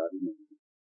loving God in me.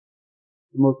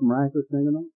 The most miraculous thing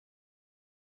in all.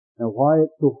 And why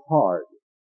it's so hard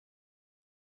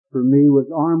for me, was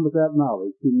armed with that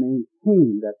knowledge, to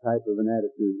maintain that type of an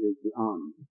attitude is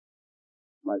beyond me.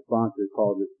 My sponsor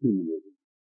called it humanism.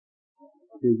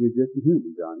 He says, you're just a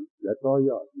human, Johnny. That's all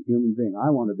you are, a human being.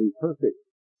 I want to be perfect.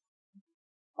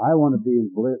 I want to be in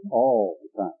bliss all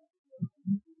the time.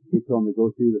 He told me,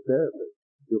 go see the therapist.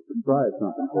 He'll prescribe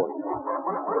something for you.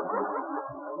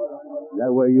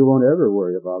 That way you won't ever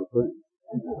worry about a thing.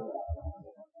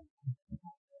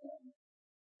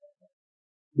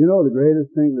 You know, the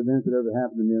greatest thing, the event that ever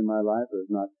happened to me in my life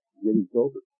is not getting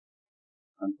sober.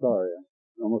 I'm sorry.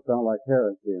 I almost sound like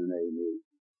heresy in an AA meeting.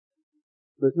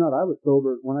 But it's not. I was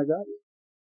sober when I got here.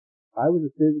 I was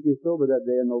as physically sober that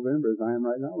day in November as I am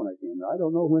right now when I came here. I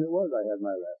don't know when it was I had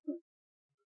my last drink.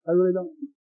 I really don't.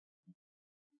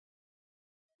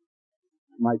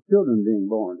 My children being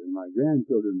born and my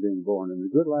grandchildren being born and the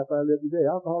good life I live today,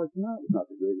 Alcoholics Anonymous is not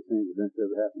the greatest thing that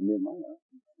ever happened to me in my life.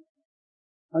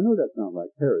 I know that sounds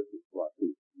like heresy to a lot of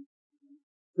people,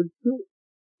 but it's true.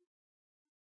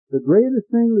 The greatest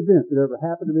thing, event that ever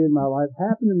happened to me in my life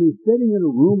happened to me sitting in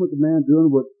a room with a man doing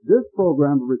what this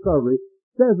program of recovery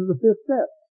says is the fifth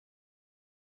step.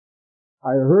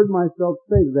 I heard myself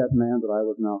say to that man that I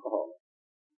was an alcoholic.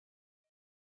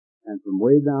 And from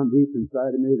way down deep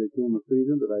inside of me there came a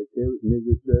freedom that I share with me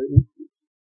this very instant.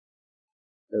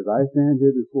 As I stand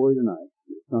here before you tonight,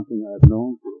 it's something I've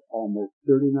known for almost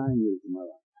 39 years of my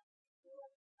life.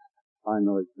 I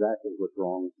know exactly what's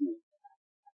wrong with me.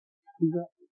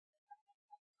 Exactly.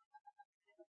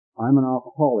 I'm an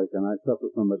alcoholic and I suffer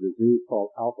from a disease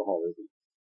called alcoholism.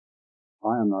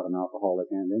 I am not an alcoholic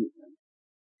and anything.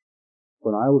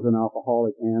 When I was an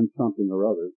alcoholic and something or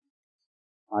other,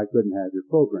 I couldn't have your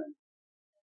program.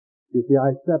 You see,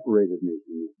 I separated me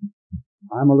from you.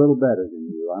 I'm a little better than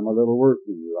you. I'm a little worse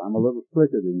than you. I'm a little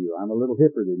slicker than you. I'm a little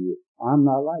hipper than you. I'm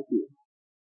not like you.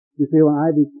 You see, when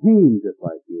I became just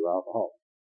like you, alcoholic,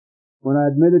 when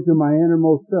I admitted to my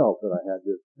innermost self that I had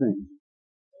this thing,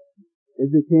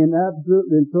 it became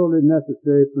absolutely and totally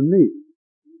necessary for me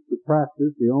to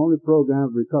practice the only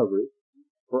program of recovery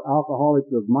for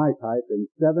alcoholics of my type in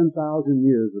 7,000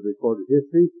 years of recorded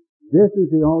history. This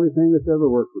is the only thing that's ever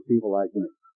worked for people like me.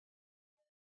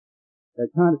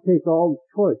 That kind of takes all the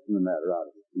choice in the matter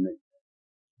out of it for me.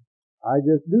 I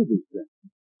just do these things.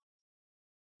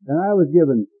 And I was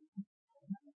given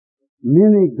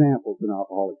many examples in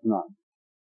Alcoholics Anonymous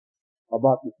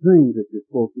about the things that you're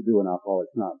supposed to do in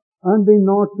Alcoholics Anonymous.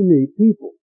 Unbeknownst to me,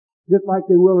 people, just like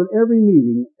they will in every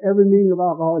meeting of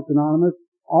Alcoholics Anonymous,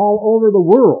 all over the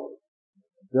world,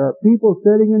 there are people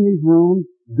sitting in these rooms,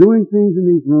 doing things in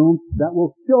these rooms that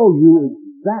will show you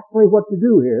exactly what to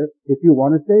do here if you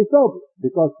want to stay sober,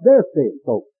 because they're staying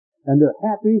sober. And they're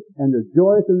happy, and they're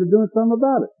joyous, and they're doing something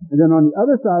about it. And then on the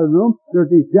other side of the room, there's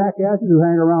these jackasses who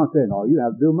hang around saying, oh, you don't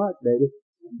have to do much, baby.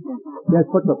 Just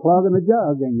put the plug in the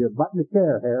jug, and you're butting the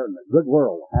chair here, and the good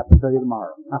world will happen to you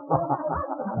tomorrow.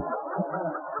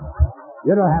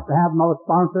 You don't have to have no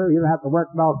sponsor. You don't have to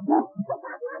work no stuff.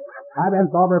 I've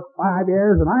been sober 5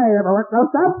 years, and I ain't ever worked no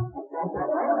stuff.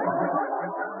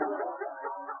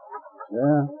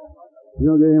 Yeah. You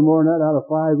don't get any more than that out of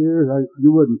 5 years, you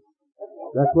wouldn't.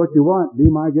 That's what you want, be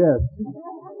my guest.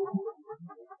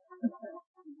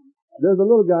 There's a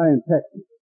little guy in Texas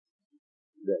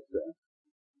that's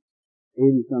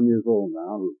 80-some years old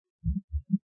now, who's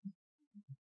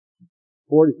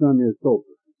 40-some years sober.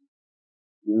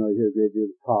 You know, you hear a great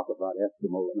deal of talk about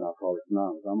Eskimos and Alcoholics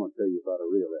Anonymous. I'm going to tell you about a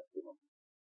real Eskimo.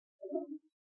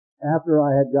 After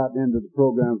I had gotten into the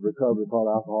program of recovery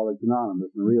called Alcoholics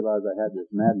Anonymous and realized I had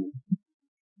this madness,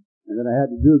 and then I had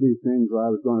to do these things where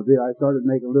I was going to be, I started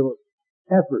making little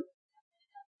efforts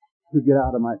to get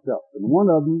out of myself. And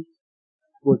one of them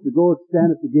was to go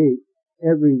stand at the gate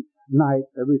every night,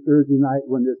 every Thursday night,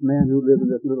 when this man who lived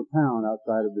in this little town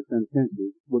outside of the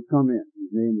penitentiary would come in.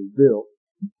 His name was Bill.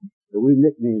 So we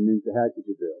nicknamed him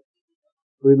Tehachapi Bill.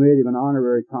 We made him an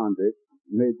honorary convict.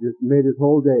 Made his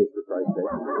whole day, for Christ's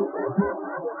sake.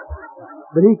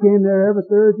 But he came there every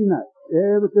Thursday night.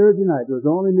 Every Thursday night. There was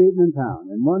the only meeting in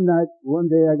town. And one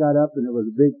day I got up and it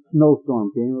was a big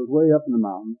snowstorm came. It was way up in the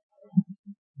mountains.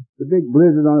 The big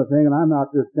blizzard on the thing, and I'm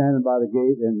out there standing by the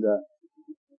gate, and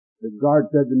the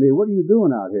guard said to me, what are you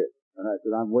doing out here? And I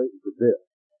said, I'm waiting for Bill.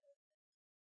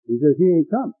 He says, he ain't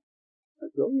coming.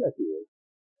 I said, oh, yes, he is.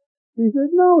 He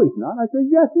says, no, he's not. I said,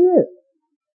 yes, he is.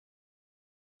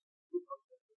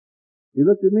 He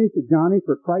looked at me and said, Johnny,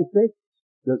 for Christ's sake,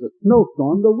 there's a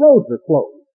snowstorm. The roads are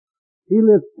closed. He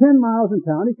lives 10 miles in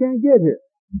town. He can't get here.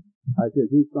 I said,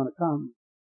 he's going to come.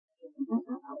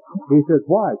 He says,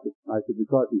 why? I said,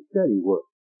 because he said he would.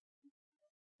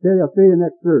 He said, I'll see you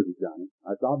next Thursday, Johnny.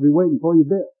 I said, I'll be waiting for you,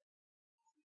 Bill.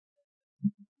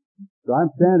 So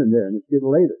I'm standing there, and it's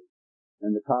getting later.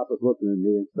 And the cop is looking at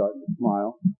me and starting to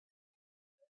smile.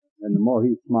 And the more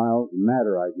he smiles, the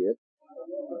madder I get.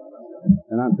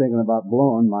 And I'm thinking about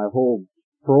blowing my whole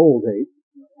parole date,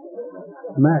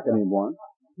 smacking him once.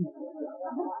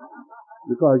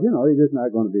 Because, you know, he's just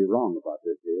not going to be wrong about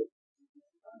this deal.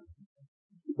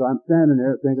 So I'm standing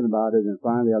there thinking about it, and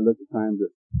finally I look at time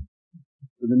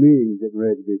for the meeting getting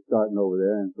ready to be starting over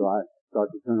there, and so I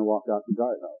start to turn and walk out the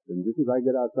guardhouse. And just as I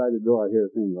get outside the door, I hear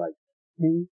a thing like,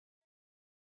 ping.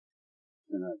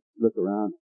 And I look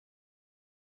around,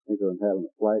 think I'm having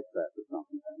a flashback or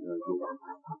something.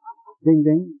 Ding,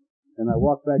 ding. And I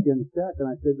walked back in the shack, and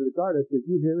I said to the guard, I said,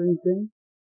 you hear anything?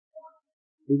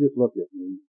 He just looked at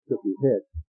me, shook his head.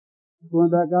 So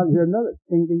went back out and hear another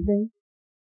ding, ding, ding.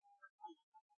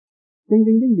 Ding,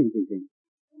 ding, ding, ding, ding, ding.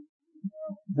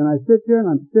 And I sit there and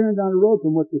I'm staring down the road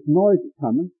from which this noise is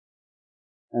coming.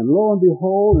 And lo and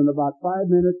behold, in about 5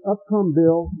 minutes, up come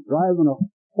Bill, driving a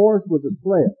horse with a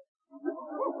sled.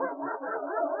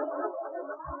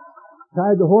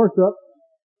 Tied the horse up,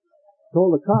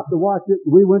 told the cop to watch it,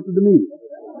 and we went to the meeting.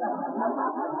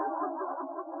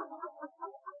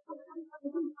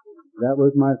 That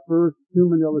was my first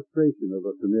human illustration of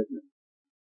a commitment.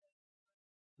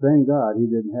 Thank God he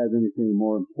didn't have anything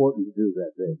more important to do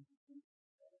that day.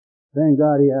 Thank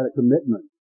God he had a commitment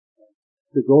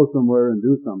to go somewhere and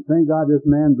do something. Thank God this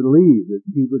man believed that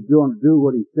he was going to do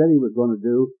what he said he was going to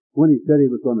do when he said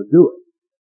he was going to do it.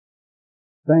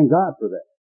 Thank God for that.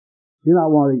 You're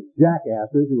not one of these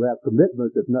jackasses who have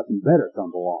commitments if nothing better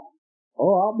comes along.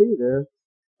 Oh, I'll be there.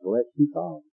 Let you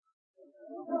call.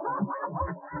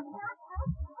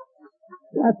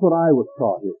 That's what I was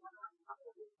taught here.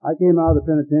 I came out of the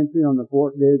penitentiary on the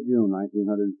 4th day of June,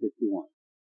 1961.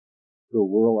 To a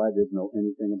world I didn't know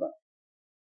anything about.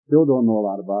 Still don't know a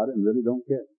lot about it and really don't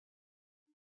care.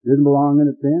 Didn't belong in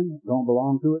it then, don't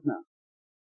belong to it now.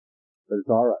 But it's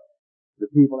alright. The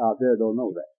people out there don't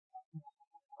know that.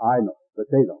 I know, but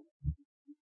they don't.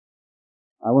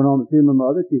 I went home to see my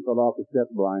mother. She fell off the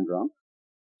steps blind drunk.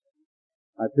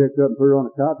 I picked her up and put her on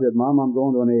the couch and said, Mom, I'm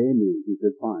going to an AA meeting. She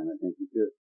said, fine, I think you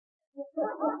should.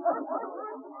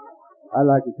 I'd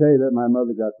like to tell you that my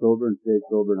mother got sober and stayed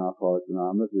sober in Alcoholics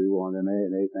Anonymous. We were one of them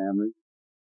A&A families.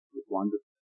 It's wonderful.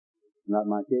 Not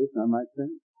my case, not my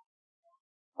experience.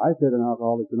 I sat in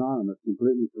Alcoholics Anonymous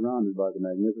completely surrounded by the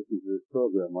magnificence of this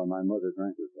program while my mother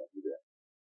drank herself to death.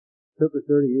 It took her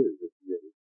 30 years to get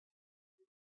it.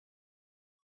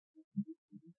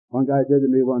 One guy said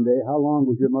to me one day, how long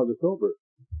was your mother sober?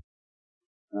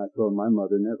 And I told him my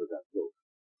mother never got sober.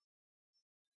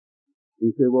 He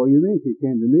said, well, you mean she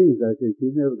came to meetings? I said, she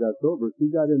never got sober.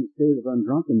 She got in a state of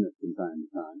undrunkenness from time to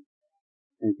time,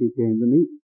 and she came to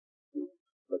meetings.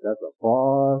 But that's a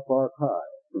far, far cry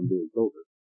from being sober.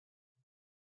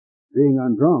 Being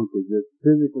undrunk is just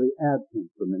physically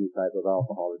absent from any type of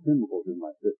alcoholic chemicals in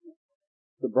my system.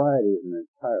 Sobriety is an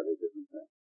entirely different thing.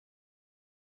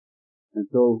 And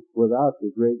so, without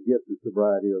the great gift of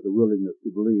sobriety or the willingness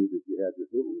to believe that she had this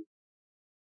illness,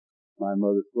 my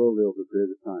mother slowly over a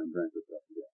period of time drank herself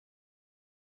to death.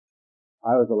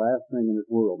 I was the last thing in this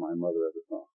world my mother ever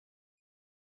saw.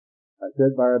 I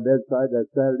sat by her bedside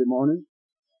that Saturday morning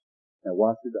and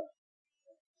watched her die.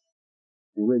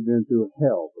 And we'd been through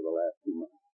hell for the last 2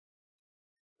 months.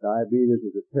 Diabetes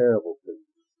is a terrible thing,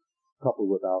 coupled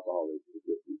with alcoholism,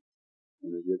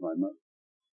 and it did my mother.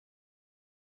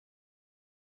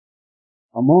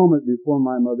 A moment before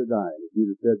my mother died, if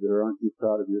you'd have said to her, aren't you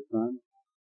proud of your son?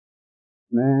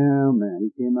 Man, oh man,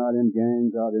 he came out in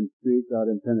gangs, out in streets, out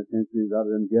in penitentiaries, out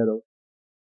in ghettos.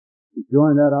 He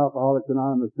joined that Alcoholics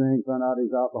Anonymous thing, found out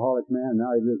he's alcoholic, man,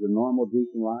 now he lives a normal,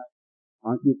 decent life.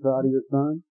 Aren't you proud of your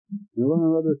son? You know what my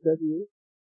mother said to you?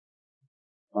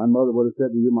 My mother would have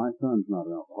said to you, my son's not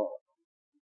an alcoholic.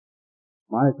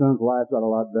 My son's life got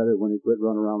a lot better when he quit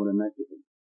running around with a Mexican.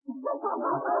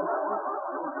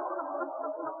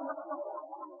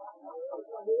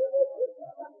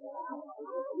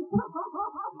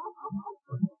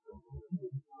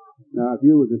 Now, if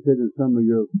you were to sit in some of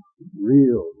your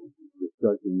real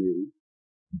discussion meetings,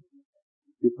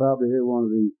 you'd probably hear one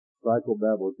of these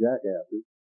psychobabble jackasses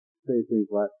say things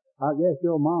like, I guess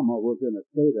your mama was in a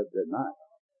state of denial.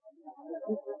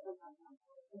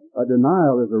 A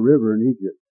denial is a river in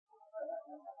Egypt.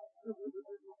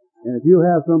 And if you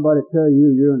have somebody tell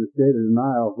you you're in a state of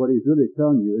denial, what he's really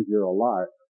telling you is you're a liar.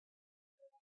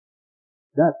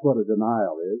 That's what a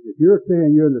denial is. If you're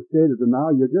saying you're in a state of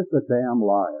denial, you're just a damn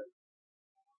liar.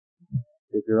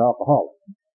 If you're alcoholic.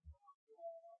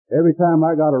 Every time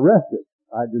I got arrested,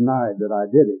 I denied that I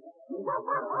did it.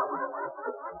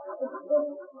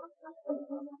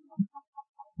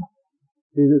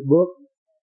 See this book?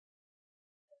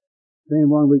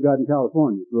 Same one we got in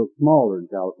California. It's a little smaller in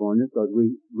California because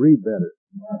we read better.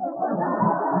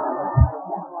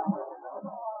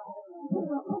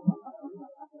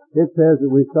 It says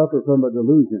that we suffer from a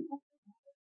delusion,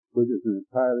 which is an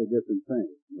entirely different thing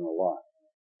than a lie.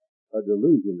 A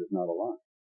delusion is not a lie.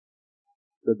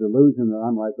 The delusion that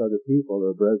I'm like other people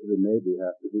or President maybe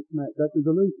has to be smacked. That's a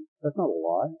delusion. That's not a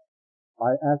lie.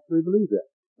 I actually believe that.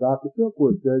 Dr.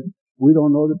 Silkworth says we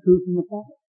don't know the truth from the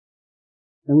false.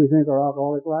 And we think our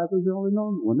alcoholic life is the only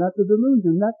known one. That's a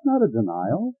delusion. That's not a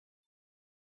denial.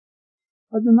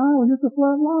 A denial is just a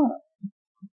flat lie.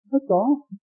 That's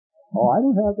all. Oh, I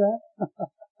don't have that.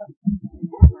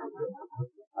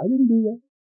 I didn't do that.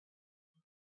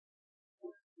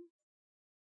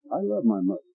 I love my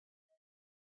mother.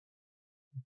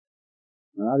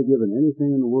 And I'd have given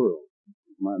anything in the world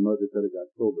if my mother could have got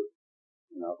sober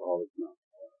and Alcoholics Anonymous.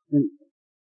 Anything.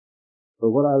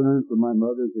 But what I learned from my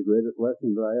mother is the greatest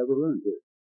lesson that I ever learned here.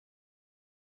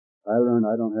 I learned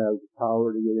I don't have the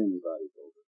power to get anybody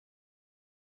sober.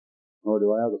 Nor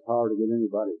do I have the power to get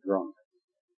anybody drunk.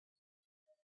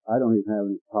 I don't even have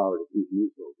any power to keep me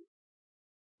sober.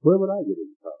 Where would I get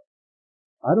any power?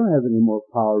 I don't have any more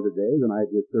power today than I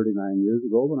did 39 years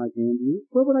ago when I came to you.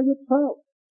 Where would I get the power?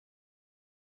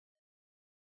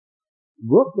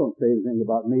 Books don't say anything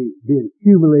about me being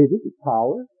accumulated with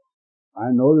power.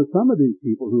 I know that some of these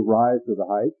people who rise to the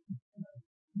heights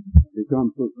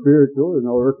become so spiritual there's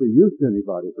no earthly use to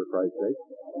anybody, for Christ's sake.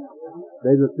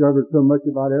 They discovered so much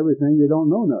about everything they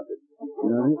don't know nothing. You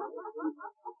know what I mean?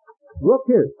 Look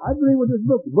here. I believe with this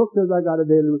book. The book says I got a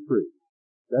daily free.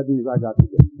 That means I got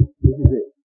today. This is it.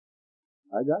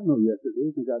 I got no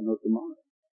yesterdays. I got no tomorrow.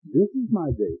 This is my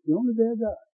day. It's the only day I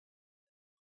got.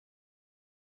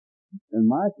 And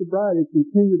my sobriety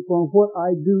continued from what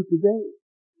I do today.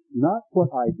 Not what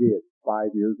I did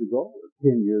 5 years ago, or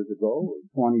 10 years ago, or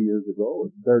 20 years ago, or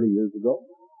 30 years ago.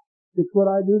 It's what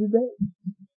I do today.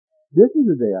 This is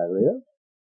the day I live.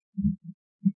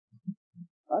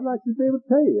 I'd like to be able to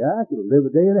tell you, I could live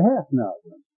a day and a half now,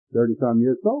 30-some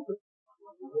years sober.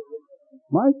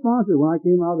 My sponsor, when I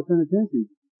came out of the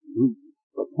penitentiary, who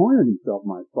appointed himself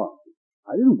my sponsor,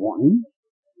 I didn't want him.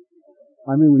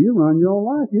 I mean, when you run your own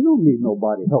life, you don't need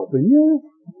nobody helping you.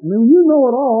 I mean, when you know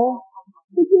it all,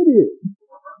 forget it.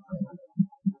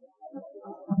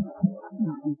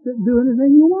 You shouldn't do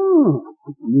anything you want.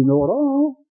 You know it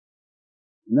all.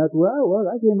 And that's where I was.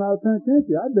 I came out of the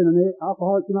penitentiary. I'd been in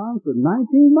Alcoholics Anonymous for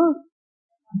 19 months.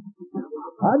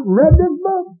 I'd read this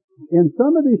book. In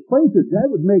some of these places, that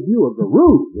would make you a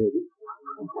guru, baby.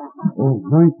 Oh,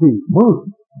 19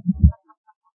 months.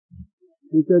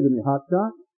 He said to me, hot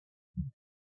shot?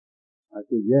 I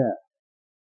said, yeah.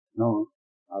 No,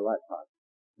 I like hot.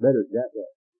 Better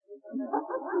jackass.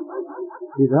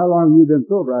 He said, how long have you been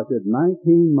sober? I said,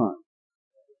 19 months.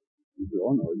 He said,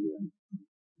 oh no, you ain't.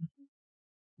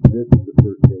 This is the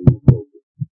first day you're sober.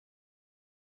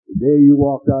 The day you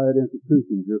walked out of that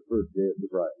institution is your first day of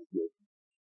sobriety.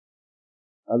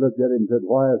 I looked at him and said,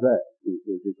 why is that? He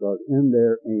said, because in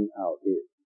there ain't out here.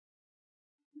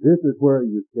 This is where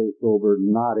you stay sober,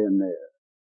 not in there.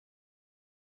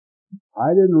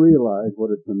 I didn't realize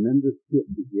what a tremendous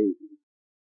gift he gave me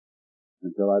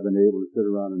until I've been able to sit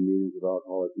around in meetings with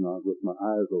Alcoholics Anonymous with my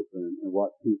eyes open and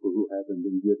watch people who haven't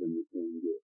been given the same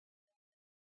gift.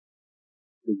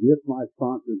 The gift my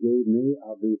sponsor gave me,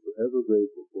 I'll be forever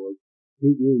grateful for.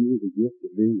 He gave me the gift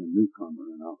of being a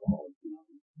newcomer in Alcoholics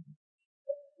Anonymous.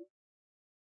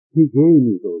 He gave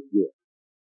me those gifts.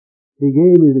 He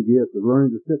gave me the gift of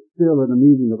learning to sit still in a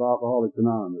meeting of Alcoholics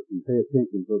Anonymous and pay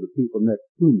attention so the people next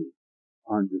to me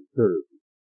aren't disturbed.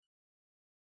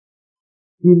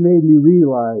 He made me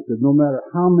realize that no matter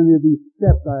how many of these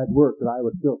steps I had worked, that I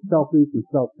was still selfish and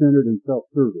self-centered and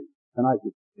self-serving. And I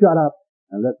should shut up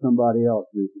and let somebody else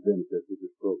reap the benefits of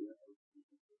this program.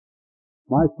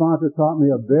 My sponsor taught me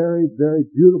a very, very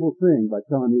beautiful thing by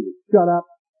telling me to shut up,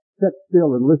 sit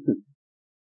still, and listen.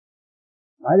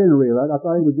 I didn't realize. I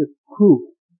thought he was just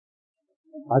cruel.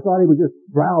 I thought he was just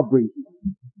browbeating.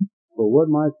 But what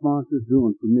my sponsor's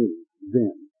doing for me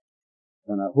then,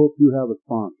 and I hope you have a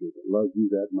sponsor that loves you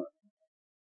that much.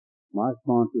 My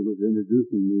sponsor was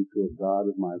introducing me to a God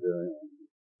of my very own.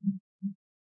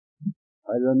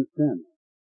 I didn't understand that.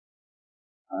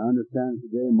 I understand it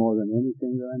today more than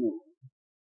anything that I know.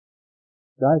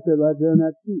 Guy sat right there in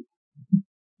that seat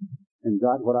and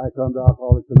got what I come to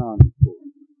Alcoholics Anonymous for.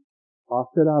 I'll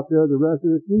sit out there the rest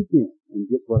of this weekend and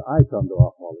get what I come to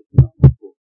Alcoholics Anonymous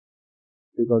for.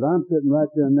 Because I'm sitting right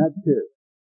there in that chair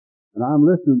and I'm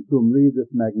listening to him read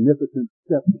this magnificent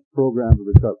steps program of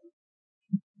recovery.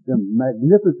 The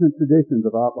magnificent traditions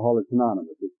of Alcoholics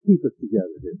Anonymous that keep us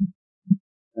together here.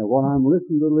 And while I'm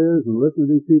listening to Liz and listening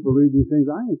to these people read these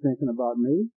things, I ain't thinking about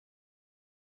me.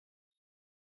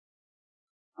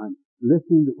 I'm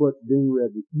listening to what's being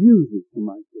read. It's music to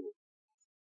my soul.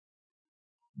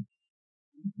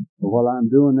 But while I'm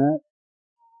doing that,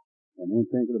 and ain't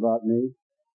thinking about me,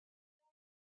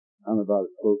 I'm about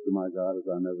as close to my God as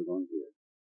I'm ever going to get.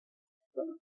 So,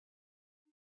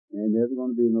 ain't never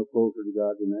going to be no closer to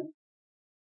God than that.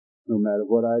 No matter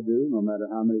what I do, no matter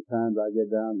how many times I get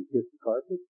down and kiss the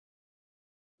carpet,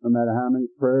 no matter how many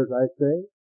prayers I say,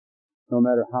 no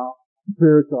matter how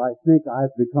spiritual I think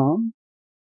I've become,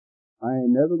 I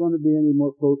ain't never going to be any more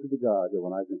closer to God than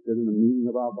when I can sit in a meeting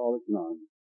of Alcoholics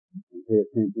Anonymous and pay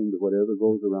attention to whatever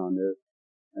goes around there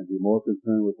and be more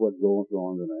concerned with what goes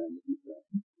on than I am with myself.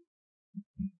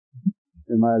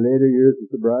 In my later years of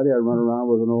sobriety, I run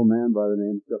around with an old man by the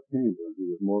name of Chuck Chamberlain.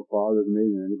 He was more father to me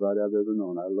than anybody I've ever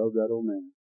known. I love that old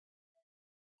man.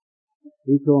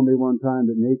 He told me one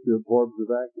time that nature abhors the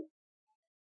vacuum.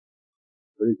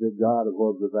 But he said God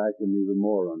abhors the vacuum even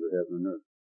more under heaven and earth.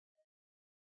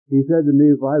 He said to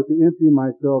me, if I were to empty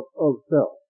myself of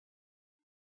self,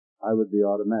 I would be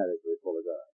automatically full of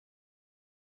God.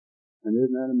 And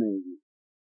isn't that amazing?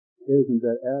 Isn't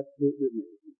that absolutely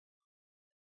amazing?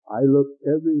 I looked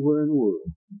everywhere in the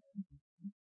world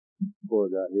before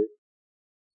I got here.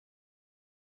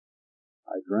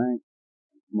 I drank,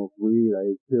 I smoked weed,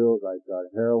 I ate pills, I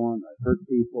got heroin, I hurt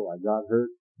people, I got hurt.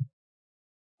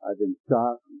 I've been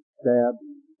shot, stabbed,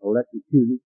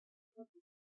 electrocuted.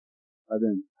 I've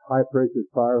been high pressure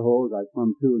fire hose. I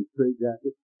come to in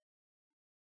straitjackets.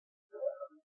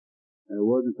 And it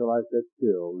wasn't until I sat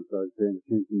still and started paying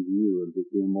attention to you and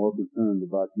became more concerned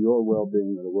about your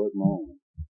well-being than it was my own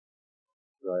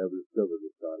that I ever discovered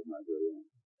this God of my very own.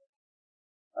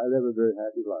 I live a very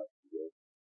happy life today.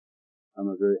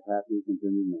 I'm a very happy,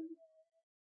 contented man.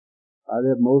 I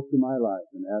live most of my life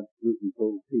in absolute and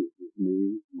total peace with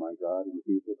me, my God, and the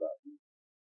people about me.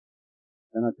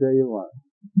 And I tell you what,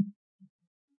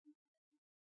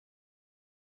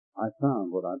 I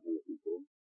found what I've been looking for.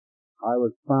 I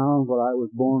was found what I was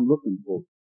born looking for.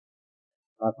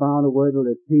 I found a way to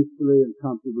live peacefully and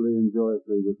comfortably and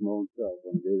joyously with my own self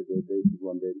on a day-to-day basis,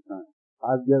 one day at a time.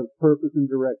 I've got a purpose and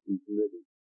direction for living.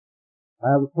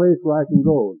 I have a place where I can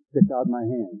go and stick out my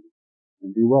hand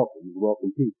and be welcome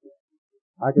people.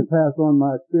 I can pass on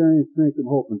my experience, strength, and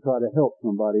hope and try to help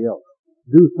somebody else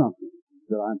do something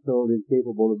that I'm totally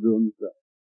incapable of doing myself.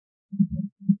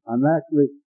 I'm actually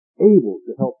able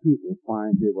to help people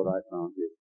find here what I found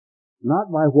here. Not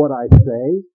by what I say,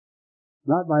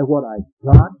 Not by what I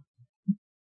got,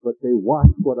 but they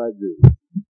watch what I do.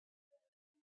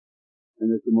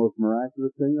 And it's the most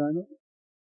miraculous thing I know.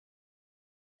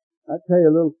 I'll tell you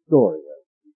a little story.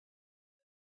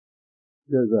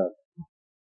 There's a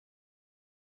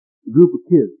group of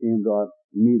kids came to our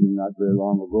meeting not very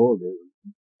long ago. They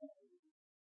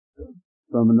were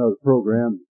from another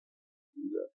program.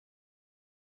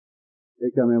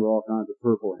 They come in with all kinds of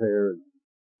purple hair and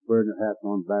wearing their hats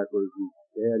on backwards. And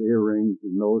they had earrings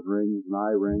and nose rings and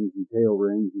eye rings and tail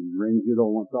rings and rings you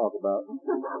don't want to talk about.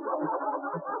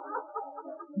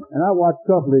 And I watched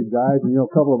a couple of these guys, and a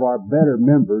couple of our better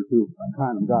members who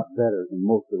kind of got better than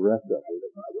most of the rest of them,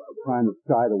 kind of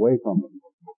shied away from them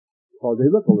because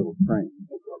they look a little strange.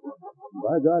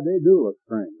 By God, they do look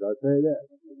strange. I'll tell you that.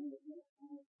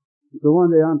 So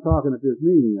one day I'm talking at this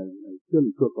meeting, a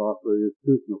chili cook-off for the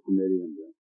institutional committee, and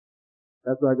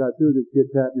after I got through, this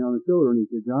kid tapped me on the shoulder, and he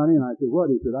said, "Johnny," and I said,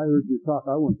 "What?" He said, "I heard you talk.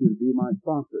 I want you to be my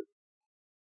sponsor."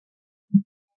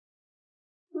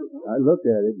 I looked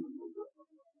at him,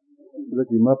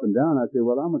 looked him up and down. I said,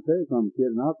 "Well, I'm going to tell you something,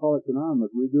 kid. In Alcoholics Anonymous,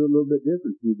 we do a little bit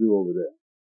different than you do over there."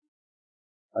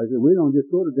 I said, "We don't just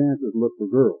go to dances and look for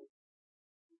girls.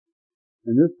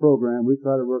 In this program, we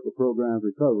try to work a program of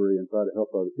recovery and try to help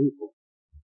other people."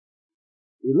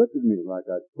 He looked at me like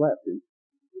I'd slapped him.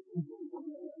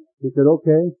 He said,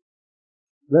 "Okay,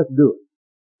 let's do it."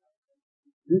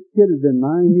 This kid has been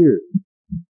 9 years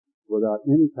without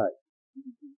any type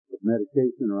of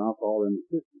medication or alcohol in the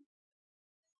system.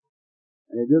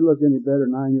 And he didn't look any better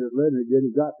 9 years later than he did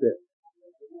he got there.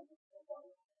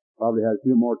 Probably had a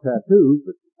few more tattoos,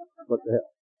 but what the hell.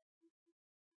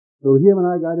 So him and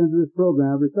I got into this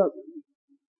program of recovery.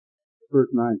 The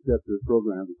first 9 steps of this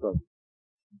program of recovery.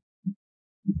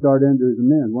 He started into his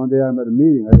amends. One day I'm at a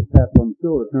meeting. I just tapped on the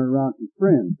shoulder, turned around to his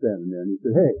friend standing there, and he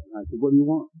said, "Hey." I said, "What do you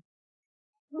want?"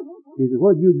 He said,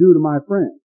 "What did you do to my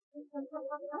friend?"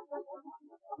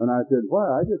 And I said,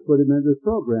 "Why? I just put him into this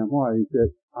program." "Why?" He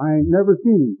said, "I ain't never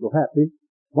seen him so happy.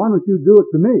 Why don't you do it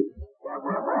to me?"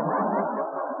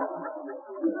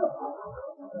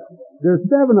 There's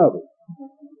 7 of us.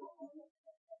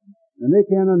 And they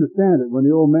can't understand it when the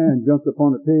old man jumps up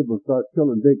on the table and starts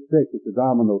killing big sticks at the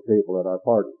domino table at our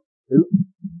party.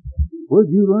 Where'd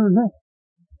you learn that?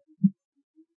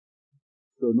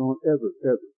 So don't ever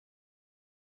get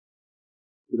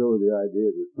over the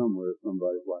idea that somewhere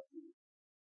somebody's watching you.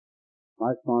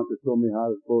 My sponsor told me how I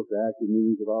was supposed to act in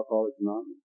meetings of Alcoholics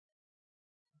Anonymous.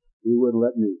 He wouldn't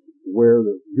let me wear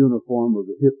the uniform of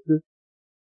the hipster.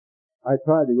 I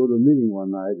tried to go to a meeting one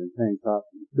night in tank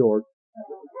tops and shorts.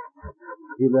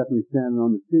 He left me standing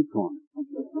on the street corner.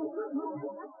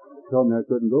 Told me I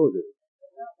couldn't go there.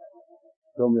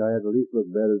 Told me I had to at least look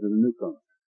better than a newcomer.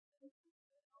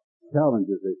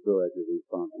 Challenges they throw at you, these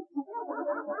sponsors.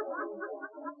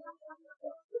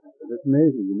 It's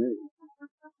amazing to me.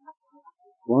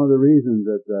 One of the reasons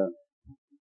that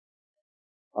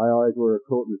I always wear a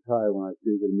coat and a tie when I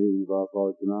speak at a meeting of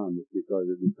Alcoholics Anonymous, because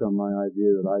it's become my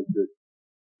idea that I should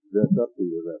dress up to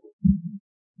your level.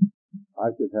 I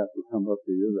should have to come up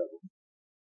to your level.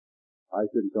 I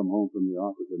shouldn't come home from the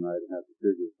office at night and have to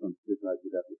figure some shit. I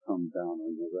should have to come down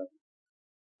on your level.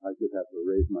 I should have to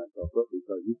raise myself up,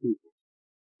 because you people,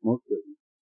 most of you,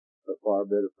 are a far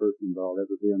better person than I'll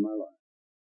ever be in my life.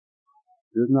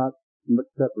 There's not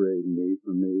much separating me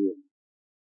from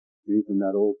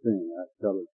that old thing. I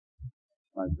tell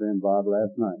my friend Bob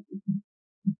last night.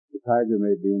 The tiger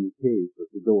may be in the cage, but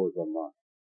the door's unlocked.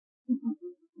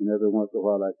 And every once in a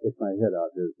while I stick my head out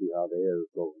there to see how the air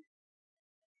is going.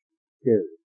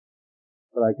 Scary.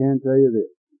 But I can tell you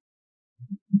this.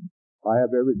 I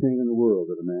have everything in the world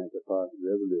that a man could possibly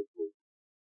ever live for.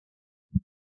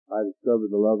 I discovered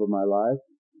the love of my life.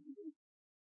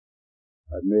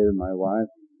 I've made her my wife.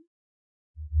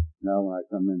 Now when I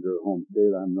come into her home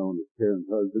state, I'm known as Karen's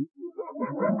husband.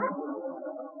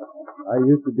 I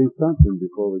used to be something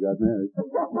before we got married.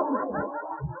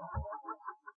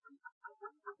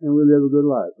 And we live a good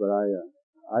life, but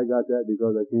I got that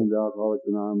because I came to Alcoholics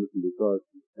Anonymous, and because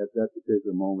at that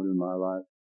particular moment in my life,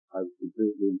 I was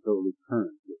completely and totally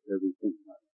current with everything in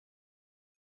my life.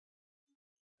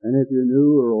 And if you're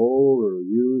new or old or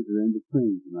used or in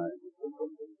between tonight,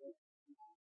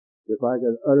 if I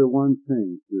could utter one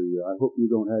thing to you, I hope you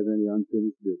don't have any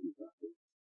unfinished business out there.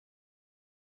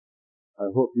 I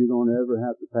hope you don't ever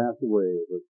have to pass away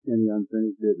with any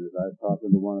unfinished business. I was talking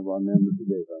to one of our members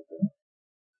today about that.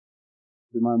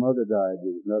 When my mother died,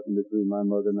 there was nothing between my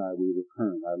mother and I. We were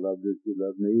current. I loved her, she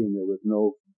loved me, and there was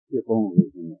no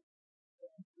if-onlys in it.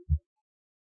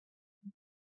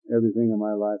 Everything in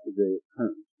my life today is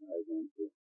current.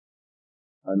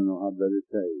 I don't know how better to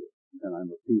tell you. and I'm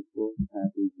a peaceful,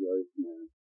 happy, joyous man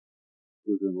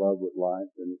who's in love with life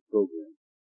and its program.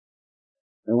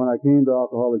 And when I came to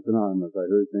Alcoholics Anonymous, I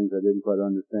heard things I didn't quite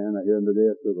understand. I hear them today,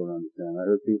 I still don't understand. I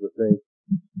heard people say,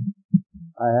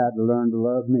 I had to learn to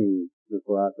love me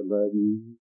before I could love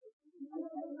you.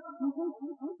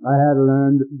 I had to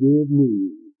learn to forgive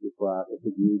me before I could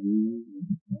forgive you.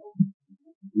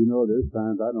 You know, there's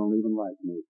times I don't even like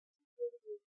me.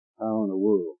 How in the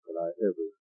world could I ever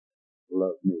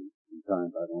love me?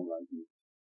 Sometimes I don't like me.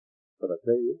 But I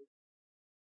tell you,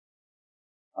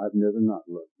 I've never not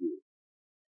loved you.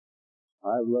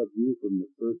 I've loved you from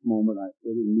the first moment I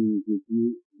said in meetings with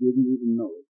you, didn't even know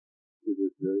it, to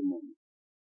this very moment.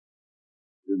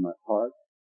 You're my heart,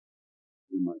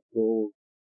 you're my soul,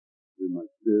 you're my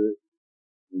spirit,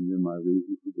 and you're my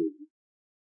reason for being.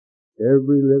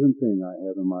 Every living thing I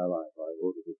have in my life, I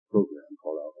owe to this program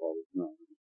called Alcoholics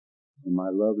Anonymous. And my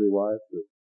lovely wife is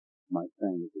my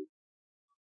sanity.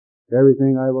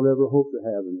 Everything I will ever hope to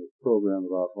have in this program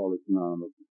of Alcoholics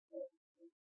Anonymous,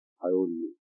 I owe to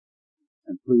you.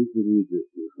 And please believe this,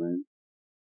 dear friends.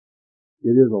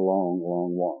 It is a long,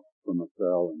 long walk from a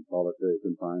cell in solitary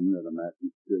confinement at a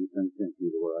maximum security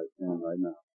penitentiary to where I stand right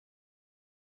now.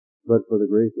 But for the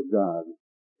grace of God,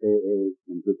 AA,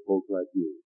 and good folks like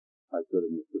you, I could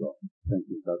have missed it all. Thank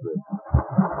you. God bless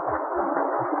you.